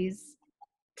 50s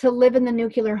to live in the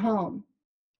nuclear home?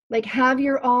 Like, have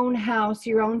your own house,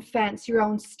 your own fence, your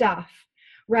own stuff,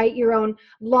 right? Your own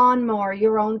lawnmower,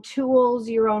 your own tools,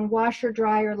 your own washer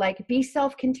dryer. Like, be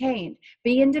self-contained,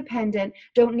 be independent,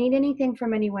 don't need anything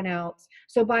from anyone else.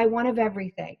 So buy one of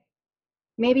everything.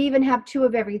 Maybe even have two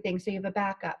of everything so you have a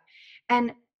backup.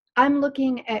 And I'm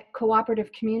looking at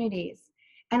cooperative communities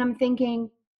and I'm thinking,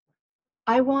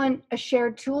 I want a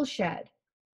shared tool shed.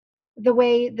 The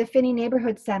way the Finney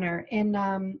Neighborhood Center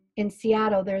in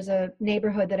Seattle, there's a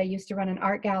neighborhood that I used to run an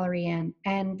art gallery in,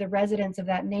 and the residents of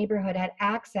that neighborhood had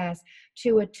access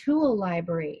to a tool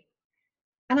library.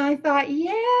 And I thought,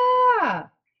 yeah, I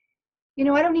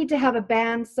don't need to have a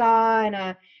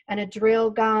bandsaw and a drill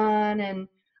gun, and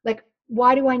like,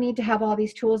 why do I need to have all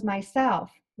these tools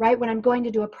myself, right? When I'm going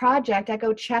to do a project, I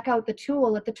go check out the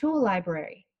tool at the tool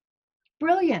library.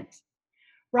 Brilliant.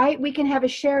 Right? We can have a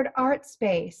shared art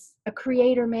space, a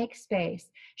creator make space,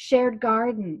 shared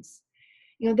gardens.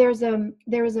 There was a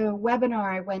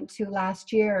webinar I went to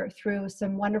last year through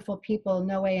some wonderful people,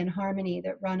 Noe and Harmony,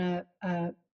 that run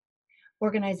a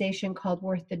organization called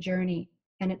Worth the Journey.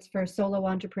 And it's for solo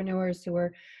entrepreneurs who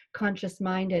are conscious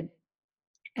minded.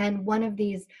 And one of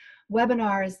these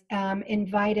webinars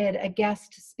invited a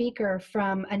guest speaker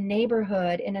from a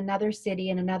neighborhood in another city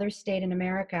in another state in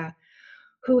America,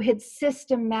 who had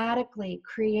systematically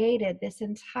created this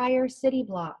entire city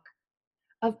block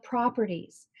of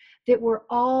properties that were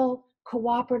all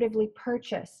cooperatively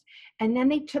purchased. And then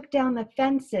they took down the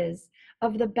fences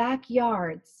of the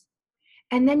backyards.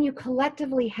 And then you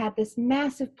collectively had this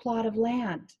massive plot of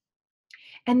land.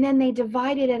 And then they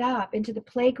divided it up into the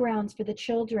playgrounds for the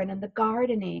children and the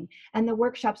gardening and the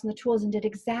workshops and the tools, and did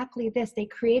exactly this. They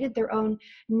created their own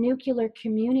nuclear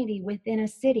community within a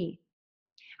city.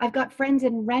 I've got friends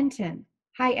in Renton.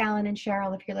 Hi, Alan and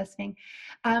Cheryl, if you're listening,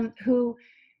 who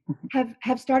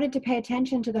have started to pay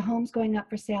attention to the homes going up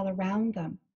for sale around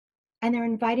them. And they're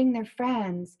inviting their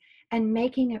friends and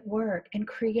making it work and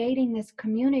creating this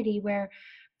community where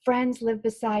friends live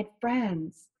beside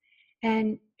friends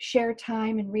and share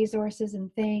time and resources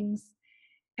and things.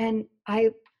 And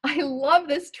I love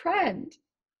this trend.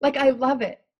 Like, I love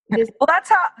it. Well, that's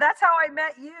how I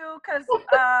met you, because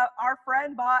our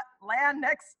friend bought land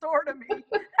next door to me.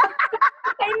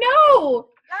 I know.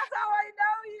 That's how I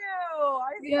know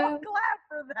you. I'm so glad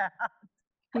for that.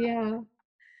 Yeah.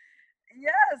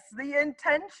 Yes, the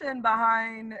intention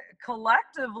behind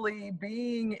collectively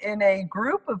being in a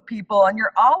group of people, and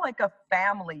you're all like a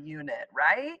family unit,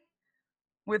 right?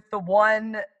 With the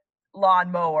one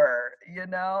lawnmower, you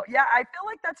know? Yeah, I feel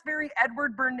like that's very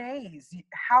Edward Bernays.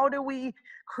 How do we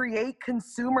create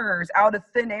consumers out of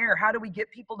thin air? How do we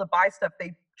get people to buy stuff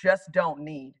they just don't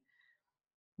need?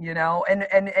 You know, and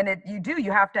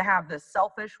you have to have this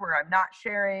selfish where I'm not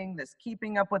sharing, this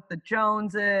keeping up with the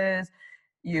Joneses.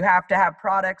 You have to have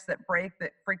products that break,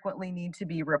 that frequently need to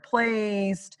be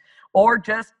replaced, or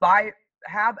just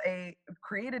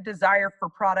create a desire for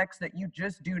products that you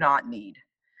just do not need.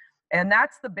 And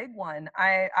that's the big one.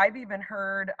 I've even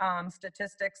heard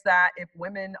statistics that if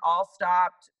women all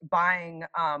stopped buying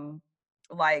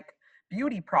like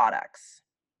beauty products,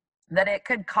 that it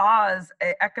could cause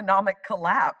an economic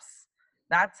collapse.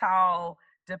 That's how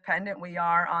dependent we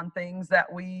are on things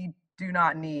that we do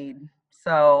not need.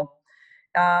 So,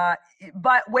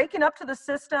 but waking up to the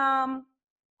system,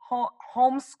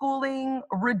 homeschooling,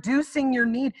 reducing your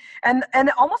need, and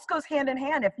it almost goes hand in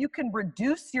hand. If you can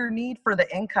reduce your need for the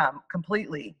income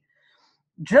completely,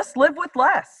 just live with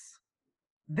less,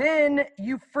 then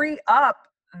you free up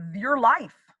your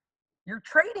life. You're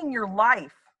trading your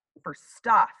life for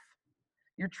stuff.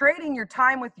 You're trading your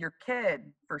time with your kid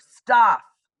for stuff.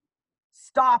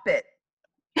 Stop it.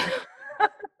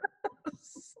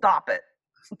 Stop it.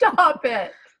 Stop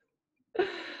it.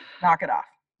 Knock it off.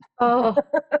 Oh,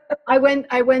 I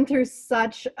went through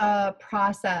such a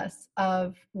process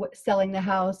of selling the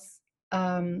house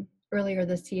earlier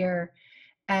this year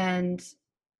and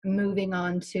moving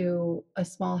on to a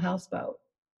small houseboat.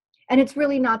 And it's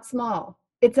really not small.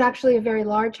 It's actually a very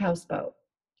large houseboat,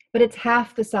 but it's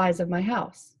half the size of my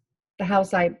house, the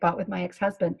house I bought with my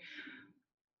ex-husband.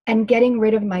 And getting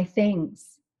rid of my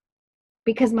things,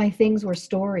 because my things were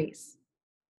stories.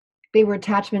 They were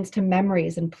attachments to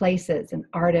memories and places and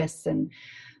artists and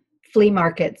flea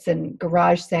markets and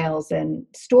garage sales and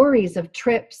stories of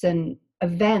trips and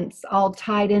events all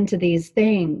tied into these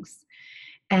things,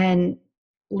 and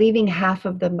leaving half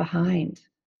of them behind.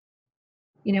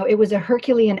 You know, it was a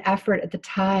Herculean effort at the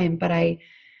time, but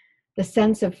the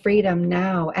sense of freedom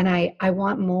now, and I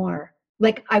want more.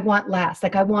 Like, I want less.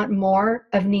 Like, I want more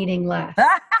of needing less.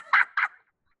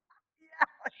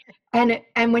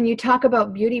 And when you talk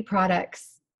about beauty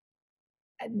products,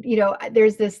 you know,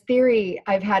 there's this theory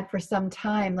I've had for some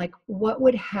time, like, what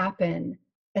would happen,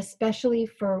 especially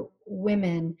for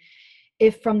women,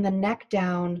 if from the neck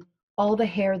down, all the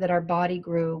hair that our body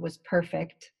grew was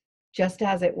perfect, just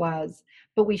as it was,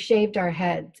 but we shaved our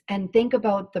heads? And think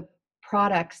about the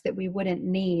products that we wouldn't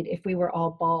need if we were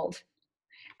all bald.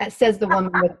 That says the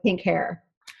woman with pink hair,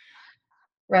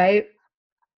 right?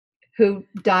 Who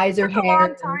dyes her hair.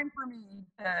 It's a long time for me.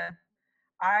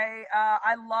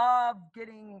 I love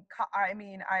getting,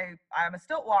 I'm a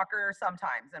stilt walker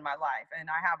sometimes in my life, and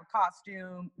I have a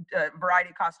costume, variety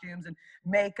of costumes and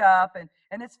makeup, and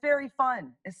it's very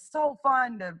fun. It's so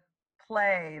fun to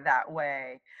play that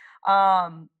way.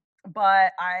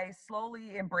 But I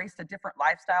slowly embraced a different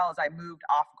lifestyle as I moved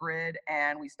off grid,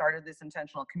 and we started this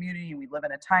intentional community. We live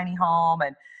in a tiny home,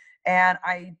 and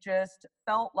I just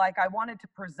felt like I wanted to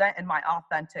present in my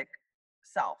authentic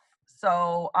self.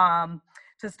 So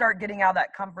to start getting out of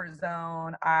that comfort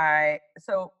zone,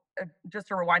 just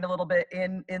to rewind a little bit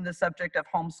in the subject of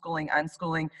homeschooling,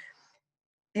 unschooling,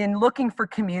 in looking for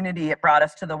community, it brought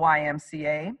us to the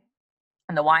YMCA.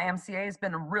 And the YMCA has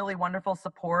been a really wonderful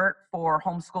support for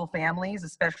homeschool families,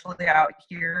 especially out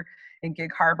here in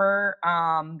Gig Harbor.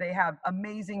 They have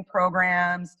amazing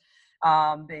programs.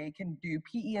 They can do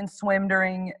PE and swim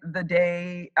during the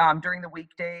day, during the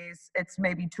weekdays. It's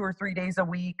maybe 2 or 3 days a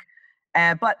week.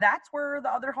 But that's where the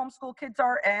other homeschool kids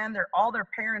are, and all their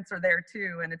parents are there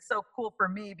too. And it's so cool for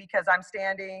me because I'm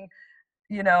standing,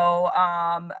 you know,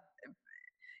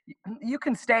 you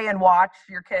can stay and watch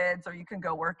your kids or you can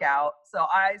go work out. So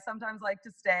I sometimes like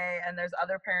to stay, and there's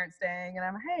other parents staying, and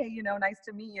I'm, hey, you know, nice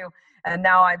to meet you. And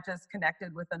now I've just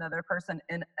connected with another person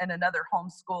in another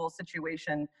homeschool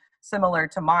situation similar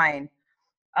to mine.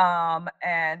 And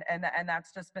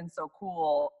that's just been so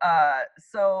cool.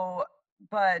 So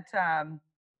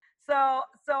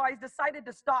I decided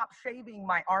to stop shaving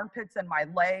my armpits and my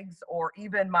legs, or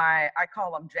even I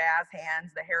call them jazz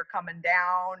hands, the hair coming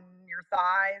down your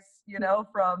thighs, you know,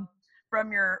 from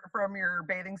your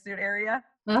bathing suit area.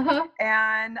 Uh-huh.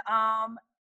 And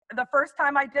the first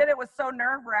time I did it was so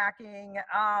nerve-wracking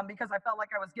because I felt like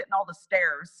I was getting all the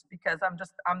stares because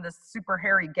I'm this super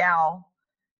hairy gal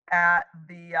at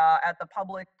the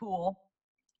public pool,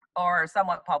 or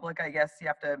somewhat public, I guess. You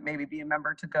have to maybe be a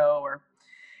member to go, or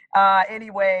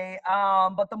anyway,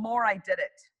 but the more I did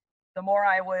it, the more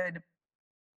I would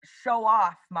show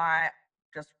off my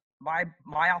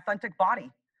authentic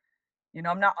body. You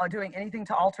know, I'm not doing anything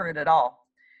to alter it at all.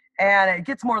 And it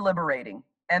gets more liberating.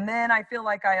 And then I feel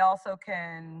like I also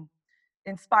can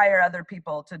inspire other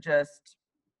people to just,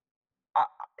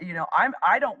 you know,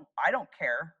 I don't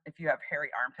care if you have hairy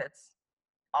armpits.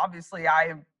 Obviously,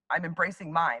 I'm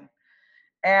embracing mine.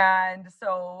 And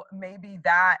so maybe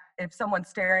that if someone's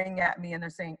staring at me and they're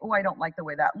saying, oh, I don't like the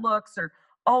way that looks, or,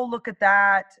 oh, look at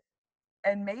that.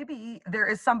 And maybe there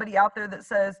is somebody out there that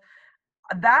says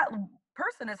that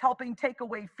person is helping take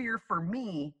away fear for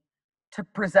me to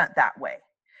present that way.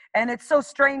 And it's so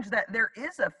strange that there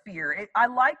is a fear. I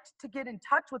like to get in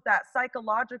touch with that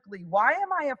psychologically. Why am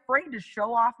I afraid to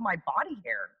show off my body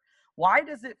hair? Why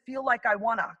does it feel like I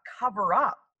want to cover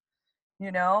up?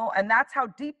 You know, and that's how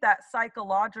deep that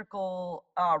psychological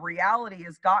reality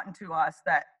has gotten to us,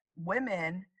 that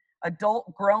women,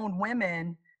 adult grown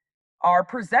women, are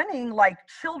presenting like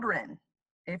children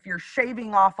if you're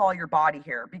shaving off all your body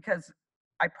hair. Because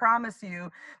I promise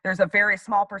you, there's a very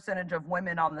small percentage of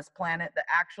women on this planet that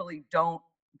actually don't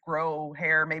grow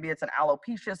hair. Maybe it's an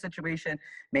alopecia situation,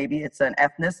 maybe it's an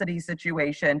ethnicity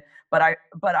situation, but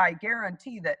I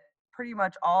guarantee that pretty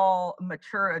much all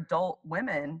mature adult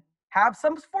women have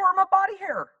some form of body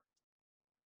hair.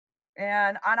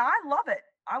 And I love it.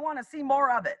 I want to see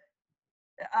more of it.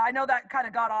 I know that kind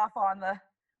of got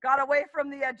away from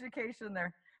the education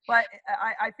there, but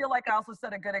I feel like I also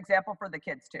set a good example for the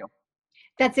kids too.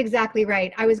 That's exactly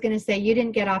right. I was going to say, you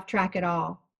didn't get off track at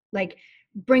all. Like,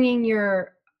 bringing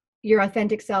your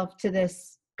authentic self to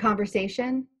this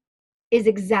conversation is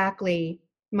exactly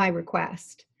my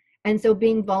request. And so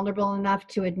being vulnerable enough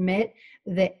to admit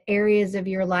the areas of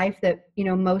your life that, you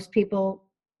know, most people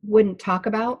wouldn't talk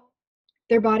about,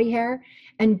 their body hair,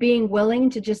 and being willing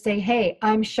to just say, hey,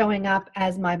 I'm showing up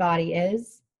as my body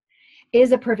is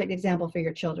a perfect example for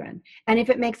your children. And if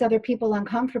it makes other people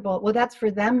uncomfortable, well, that's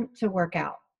for them to work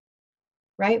out,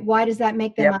 right? Why does that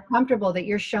make them uncomfortable that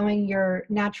you're showing your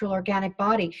natural organic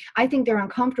body? I think they're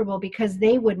uncomfortable because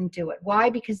they wouldn't do it. Why?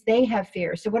 Because they have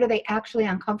fear. So what are they actually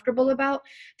uncomfortable about?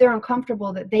 They're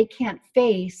uncomfortable that they can't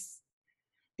face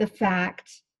the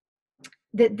fact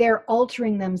that they're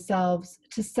altering themselves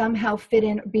to somehow fit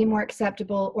in, be more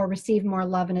acceptable, or receive more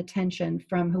love and attention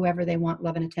from whoever they want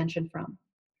love and attention from.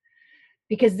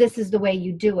 Because this is the way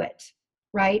you do it,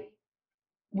 right?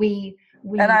 And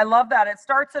I love that. It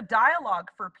starts a dialogue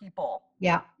for people.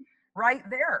 Yeah. Right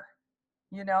there,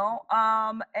 you know,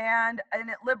 and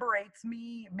it liberates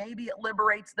me. Maybe it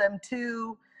liberates them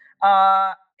too.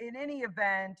 In any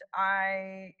event,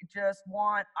 I just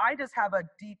have a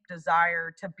deep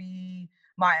desire to be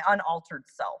my unaltered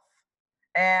self.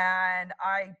 And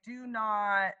I do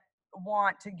not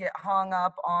want to get hung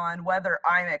up on whether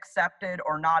I'm accepted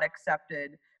or not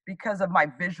accepted because of my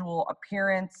visual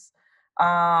appearance.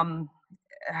 I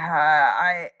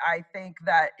think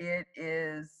that it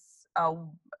is,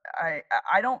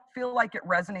 I don't feel like it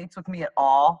resonates with me at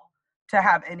all to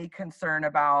have any concern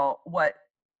about what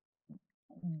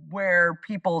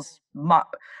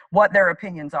their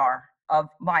opinions are of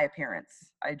my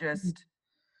appearance. I just,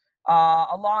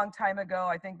 a long time ago,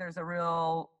 I think there's a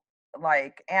real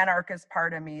like anarchist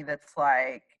part of me that's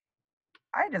like,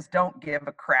 I just don't give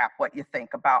a crap what you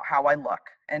think about how I look.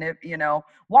 And if, you know,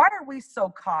 why are we so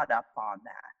caught up on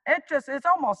that? It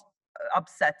almost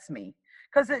upsets me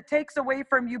because it takes away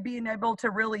from you being able to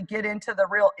really get into the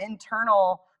real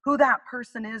internal, who that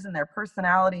person is and their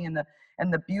personality and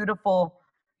the beautiful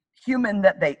human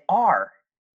that they are,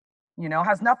 you know,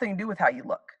 has nothing to do with how you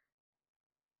look.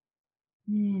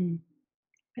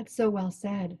 That's so well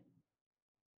said.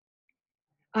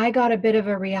 I got a bit of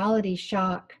a reality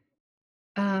shock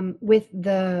with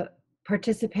the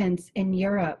participants in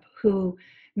Europe who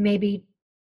maybe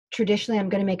traditionally, I'm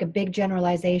going to make a big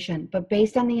generalization, but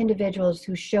based on the individuals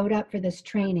who showed up for this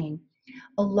training,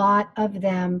 a lot of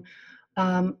them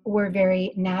were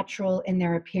very natural in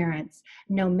their appearance.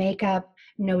 No makeup,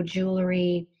 no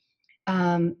jewelry.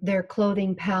 Their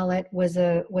clothing palette was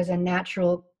a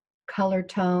natural color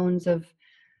tones of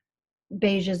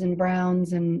beiges and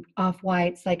browns and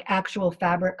off-whites, like actual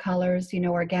fabric colors,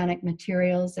 organic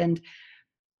materials. And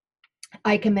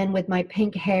I come in with my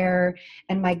pink hair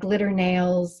and my glitter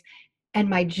nails and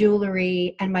my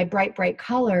jewelry and my bright, bright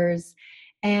colors.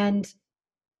 And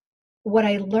what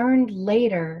I learned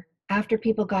later, after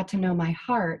people got to know my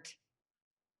heart,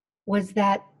 was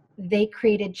that they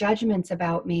created judgments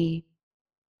about me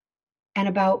and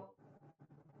about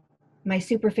my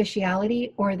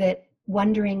superficiality, or that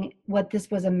wondering what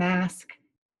this was a mask,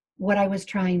 what I was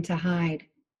trying to hide.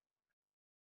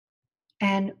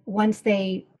 And once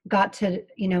they got to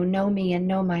know me and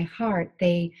know my heart,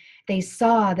 they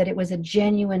saw that it was a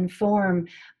genuine form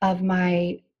of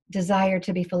my desire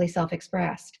to be fully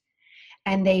self-expressed,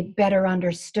 and they better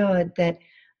understood that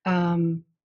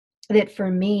that for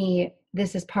me,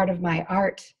 this is part of my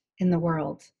art in the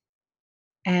world,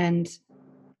 and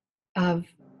of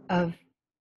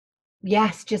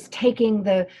yes, just taking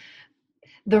the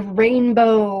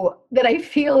rainbow that I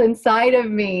feel inside of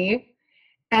me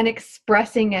and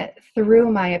expressing it through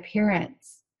my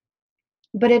appearance.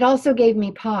 But it also gave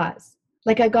me pause.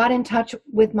 Like, I got in touch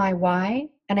with my why,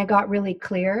 and I got really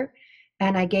clear,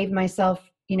 and I gave myself,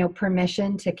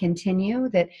 permission to continue,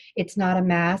 that it's not a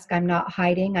mask. I'm not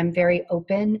hiding. I'm very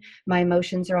open. My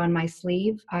emotions are on my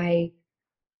sleeve. I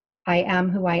am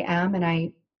who I am, and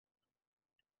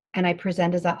I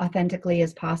present as authentically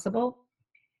as possible.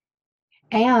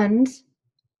 And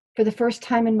for the first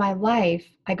time in my life,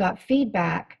 I got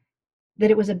feedback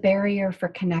that it was a barrier for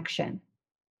connection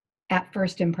at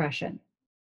first impression.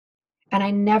 And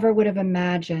I never would have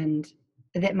imagined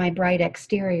that my bright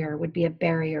exterior would be a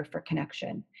barrier for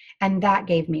connection. And that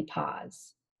gave me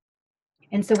pause.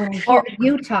 And so when I hear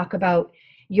you talk about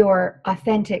your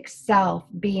authentic self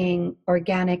being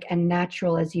organic and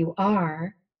natural as you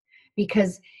are,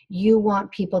 because you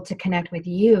want people to connect with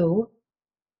you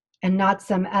and not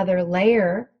some other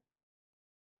layer.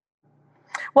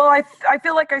 Well, I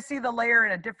feel like I see the layer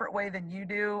in a different way than you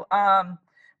do.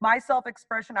 My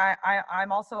self-expression,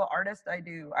 I'm also an artist.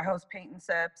 I host Paint and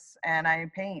Sips, and I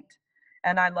paint,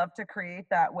 and I love to create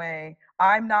that way.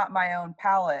 I'm not my own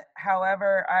palette.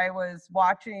 However, I was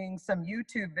watching some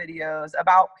YouTube videos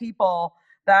about people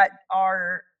that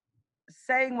are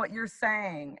saying what you're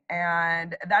saying,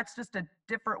 and that's just a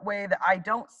different way that I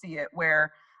don't see it,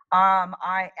 where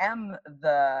I am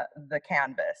the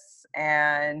canvas,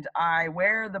 and I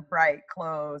wear the bright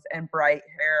clothes and bright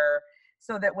hair,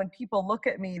 so that when people look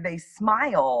at me, they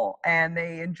smile and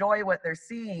they enjoy what they're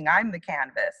seeing. I'm the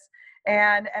canvas.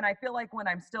 And I feel like when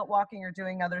I'm still walking or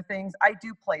doing other things, I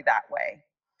do play that way.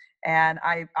 And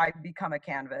I become a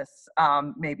canvas,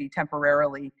 maybe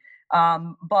temporarily.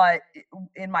 But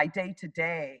in my day to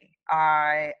day,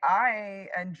 I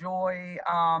enjoy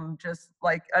just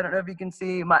like, I don't know if you can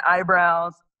see my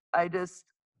eyebrows. I just,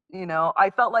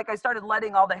 I felt like I started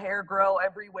letting all the hair grow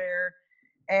everywhere,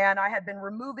 and I had been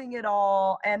removing it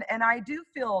all. And I do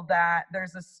feel that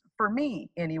there's this, for me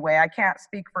anyway, I can't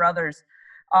speak for others,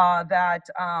 that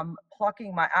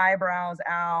plucking my eyebrows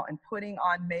out and putting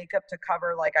on makeup to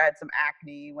cover, like I had some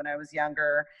acne when I was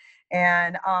younger.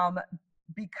 And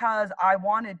because I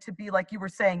wanted to be, like you were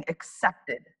saying,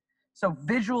 accepted. So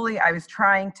visually, I was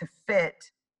trying to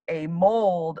fit a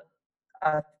mold,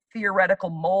 a theoretical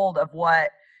mold of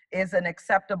what is an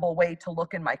acceptable way to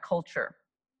look in my culture.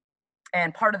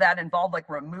 And part of that involved like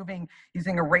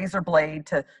using a razor blade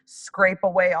to scrape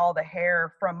away all the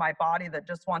hair from my body that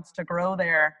just wants to grow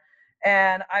there.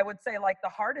 And I would say like the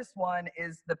hardest one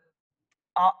is the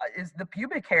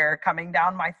pubic hair coming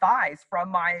down my thighs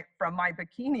from my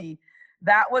bikini.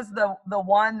 That was the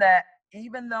one that,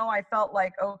 even though I felt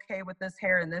like okay with this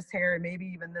hair and maybe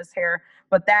even this hair,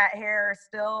 but that hair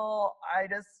still, I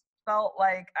just felt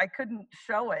like I couldn't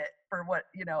show it for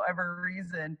whatever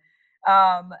reason.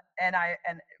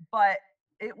 But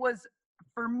it was,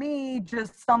 for me,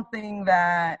 just something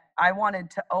that I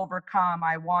wanted to overcome.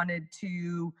 I wanted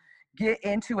to get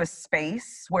into a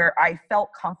space where I felt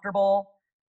comfortable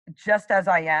just as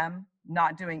I am,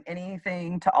 not doing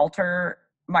anything to alter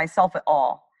myself at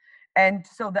all. And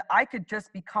so that I could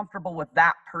just be comfortable with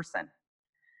that person.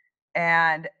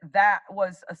 And that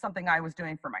was something I was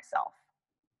doing for myself.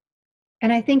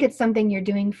 And I think it's something you're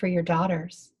doing for your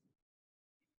daughters.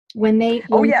 when they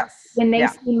Oh, when, yes. when they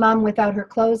Yeah. see mom without her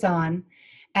clothes on,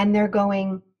 and they're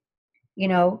going,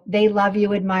 they love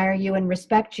you, admire you, and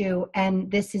respect you,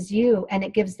 and this is you, and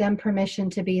it gives them permission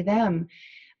to be them.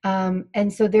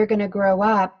 And so they're going to grow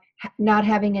up not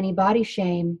having any body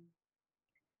shame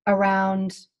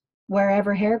around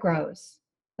wherever hair grows.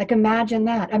 Like, imagine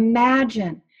that.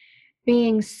 Imagine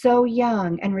being so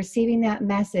young and receiving that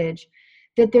message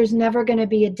that there's never going to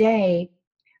be a day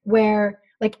where,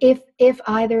 like, if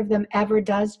either of them ever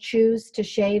does choose to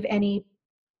shave any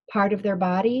part of their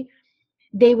body,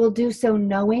 they will do so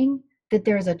knowing that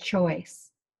there's a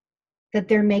choice, that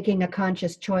they're making a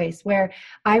conscious choice. Where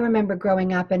I remember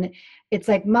growing up and it's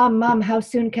like, mom, how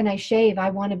soon can I shave? I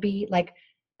want to be like,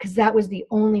 because that was the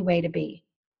only way to be.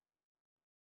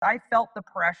 I felt the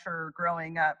pressure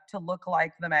growing up to look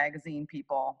like the magazine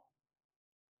people,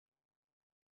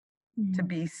 to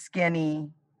be skinny,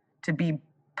 to be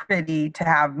pretty, to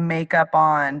have makeup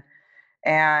on.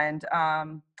 And I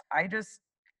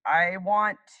don't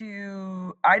want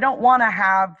to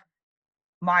have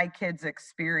my kids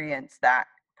experience that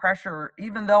pressure,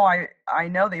 even though I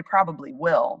know they probably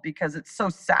will, because it's so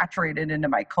saturated into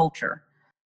my culture.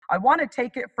 I want to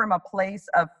take it from a place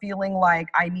of feeling like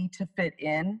I need to fit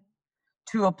in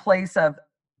to a place of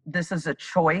this is a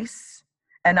choice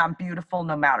and I'm beautiful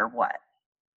no matter what.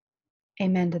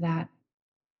 Amen to that.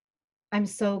 I'm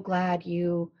so glad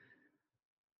you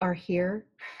are here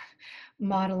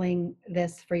modeling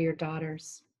this for your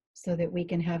daughters so that we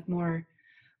can have more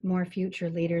future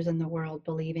leaders in the world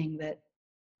believing that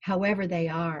however they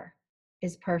are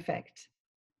is perfect.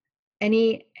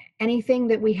 Anything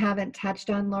that we haven't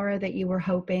touched on, Laura, that you were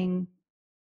hoping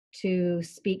to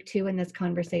speak to in this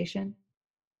conversation?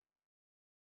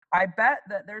 I bet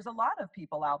that there's a lot of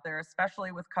people out there,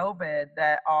 especially with COVID,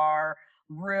 that are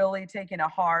really taking a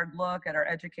hard look at our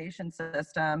education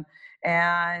system.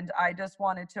 And I just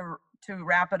wanted to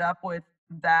wrap it up with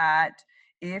that.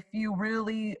 If you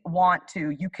really want to,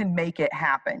 you can make it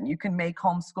happen. You can make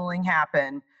homeschooling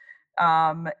happen.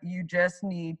 You just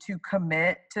need to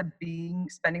commit to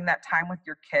spending that time with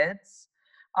your kids.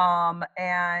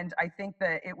 And I think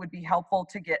that it would be helpful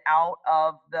to get out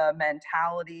of the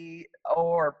mentality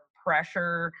or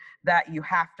pressure that you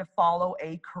have to follow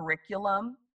a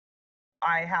curriculum.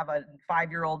 I have a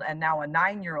 5-year-old and now a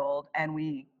 9-year-old, and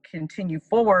we continue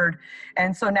forward.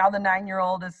 And so now the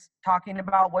 9-year-old is talking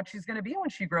about what she's going to be when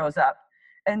she grows up.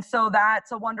 And so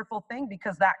that's a wonderful thing,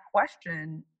 because that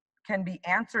question can be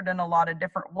answered in a lot of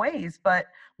different ways. But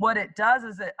what it does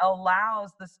is it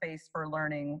allows the space for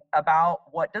learning about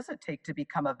what does it take to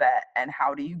become a vet, and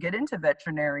how do you get into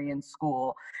veterinarian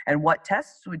school, and what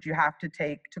tests would you have to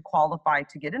take to qualify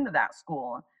to get into that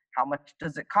school, how much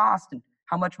does it cost, and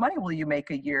how much money will you make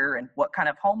a year, and what kind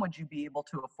of home would you be able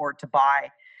to afford to buy,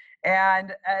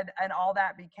 and all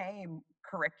that became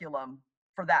curriculum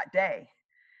for that day.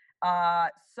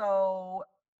 So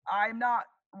I'm not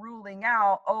ruling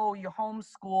out, oh, you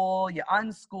homeschool, you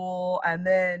unschool, and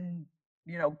then,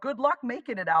 good luck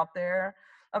making it out there.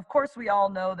 Of course, we all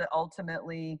know that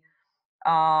ultimately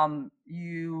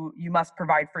you must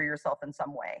provide for yourself in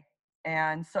some way.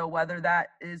 And so whether that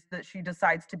is that she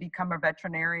decides to become a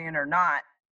veterinarian or not,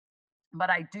 but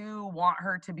I do want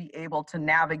her to be able to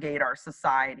navigate our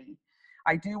society.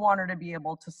 I do want her to be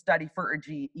able to study for a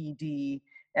GED,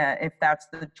 if that's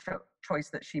the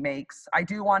choice that she makes. I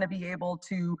do want to be able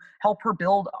to help her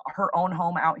build her own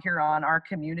home out here on our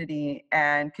community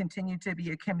and continue to be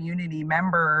a community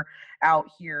member out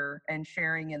here and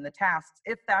sharing in the tasks,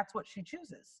 if that's what she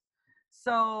chooses.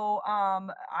 So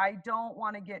I don't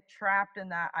want to get trapped in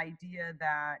that idea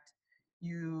that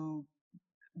you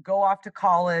go off to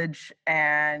college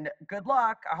and good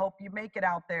luck. I hope you make it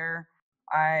out there.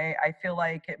 I feel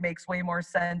like it makes way more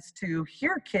sense to,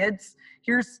 here, kids,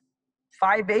 here's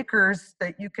 5 acres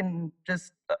that you can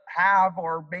just have,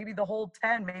 or maybe the whole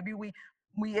 10. Maybe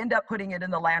we end up putting it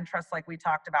in the land trust like we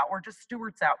talked about. We're just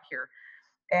stewards out here.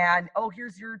 And, oh,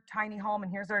 here's your tiny home,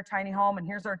 and here's our tiny home, and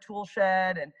here's our tool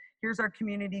shed, and here's our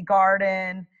community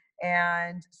garden.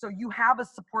 And so you have a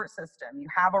support system, you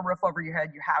have a roof over your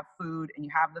head, you have food, and you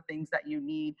have the things that you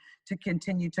need to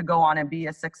continue to go on and be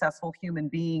a successful human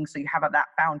being. So you have that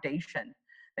foundation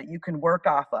that you can work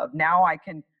off of. Now I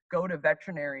can go to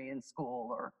veterinarian school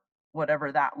or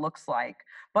whatever that looks like.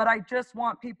 But I just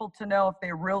want people to know, if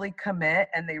they really commit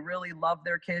and they really love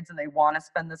their kids and they want to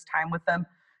spend this time with them,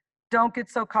 don't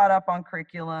get so caught up on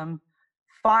curriculum.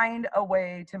 Find a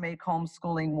way to make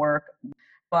homeschooling work.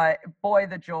 But boy,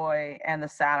 the joy and the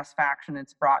satisfaction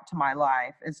it's brought to my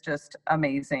life is just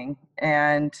amazing.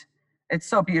 And it's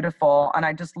so beautiful. And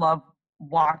I just love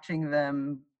watching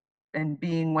them and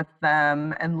being with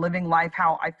them and living life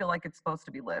how I feel like it's supposed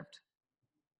to be lived.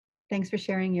 Thanks for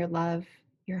sharing your love,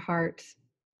 your heart,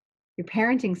 your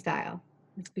parenting style.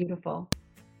 It's beautiful.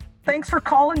 Thanks for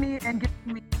calling me and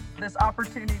giving me this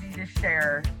opportunity to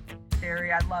share.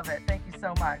 Sherry, I love it. Thank you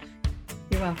so much.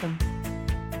 You're welcome.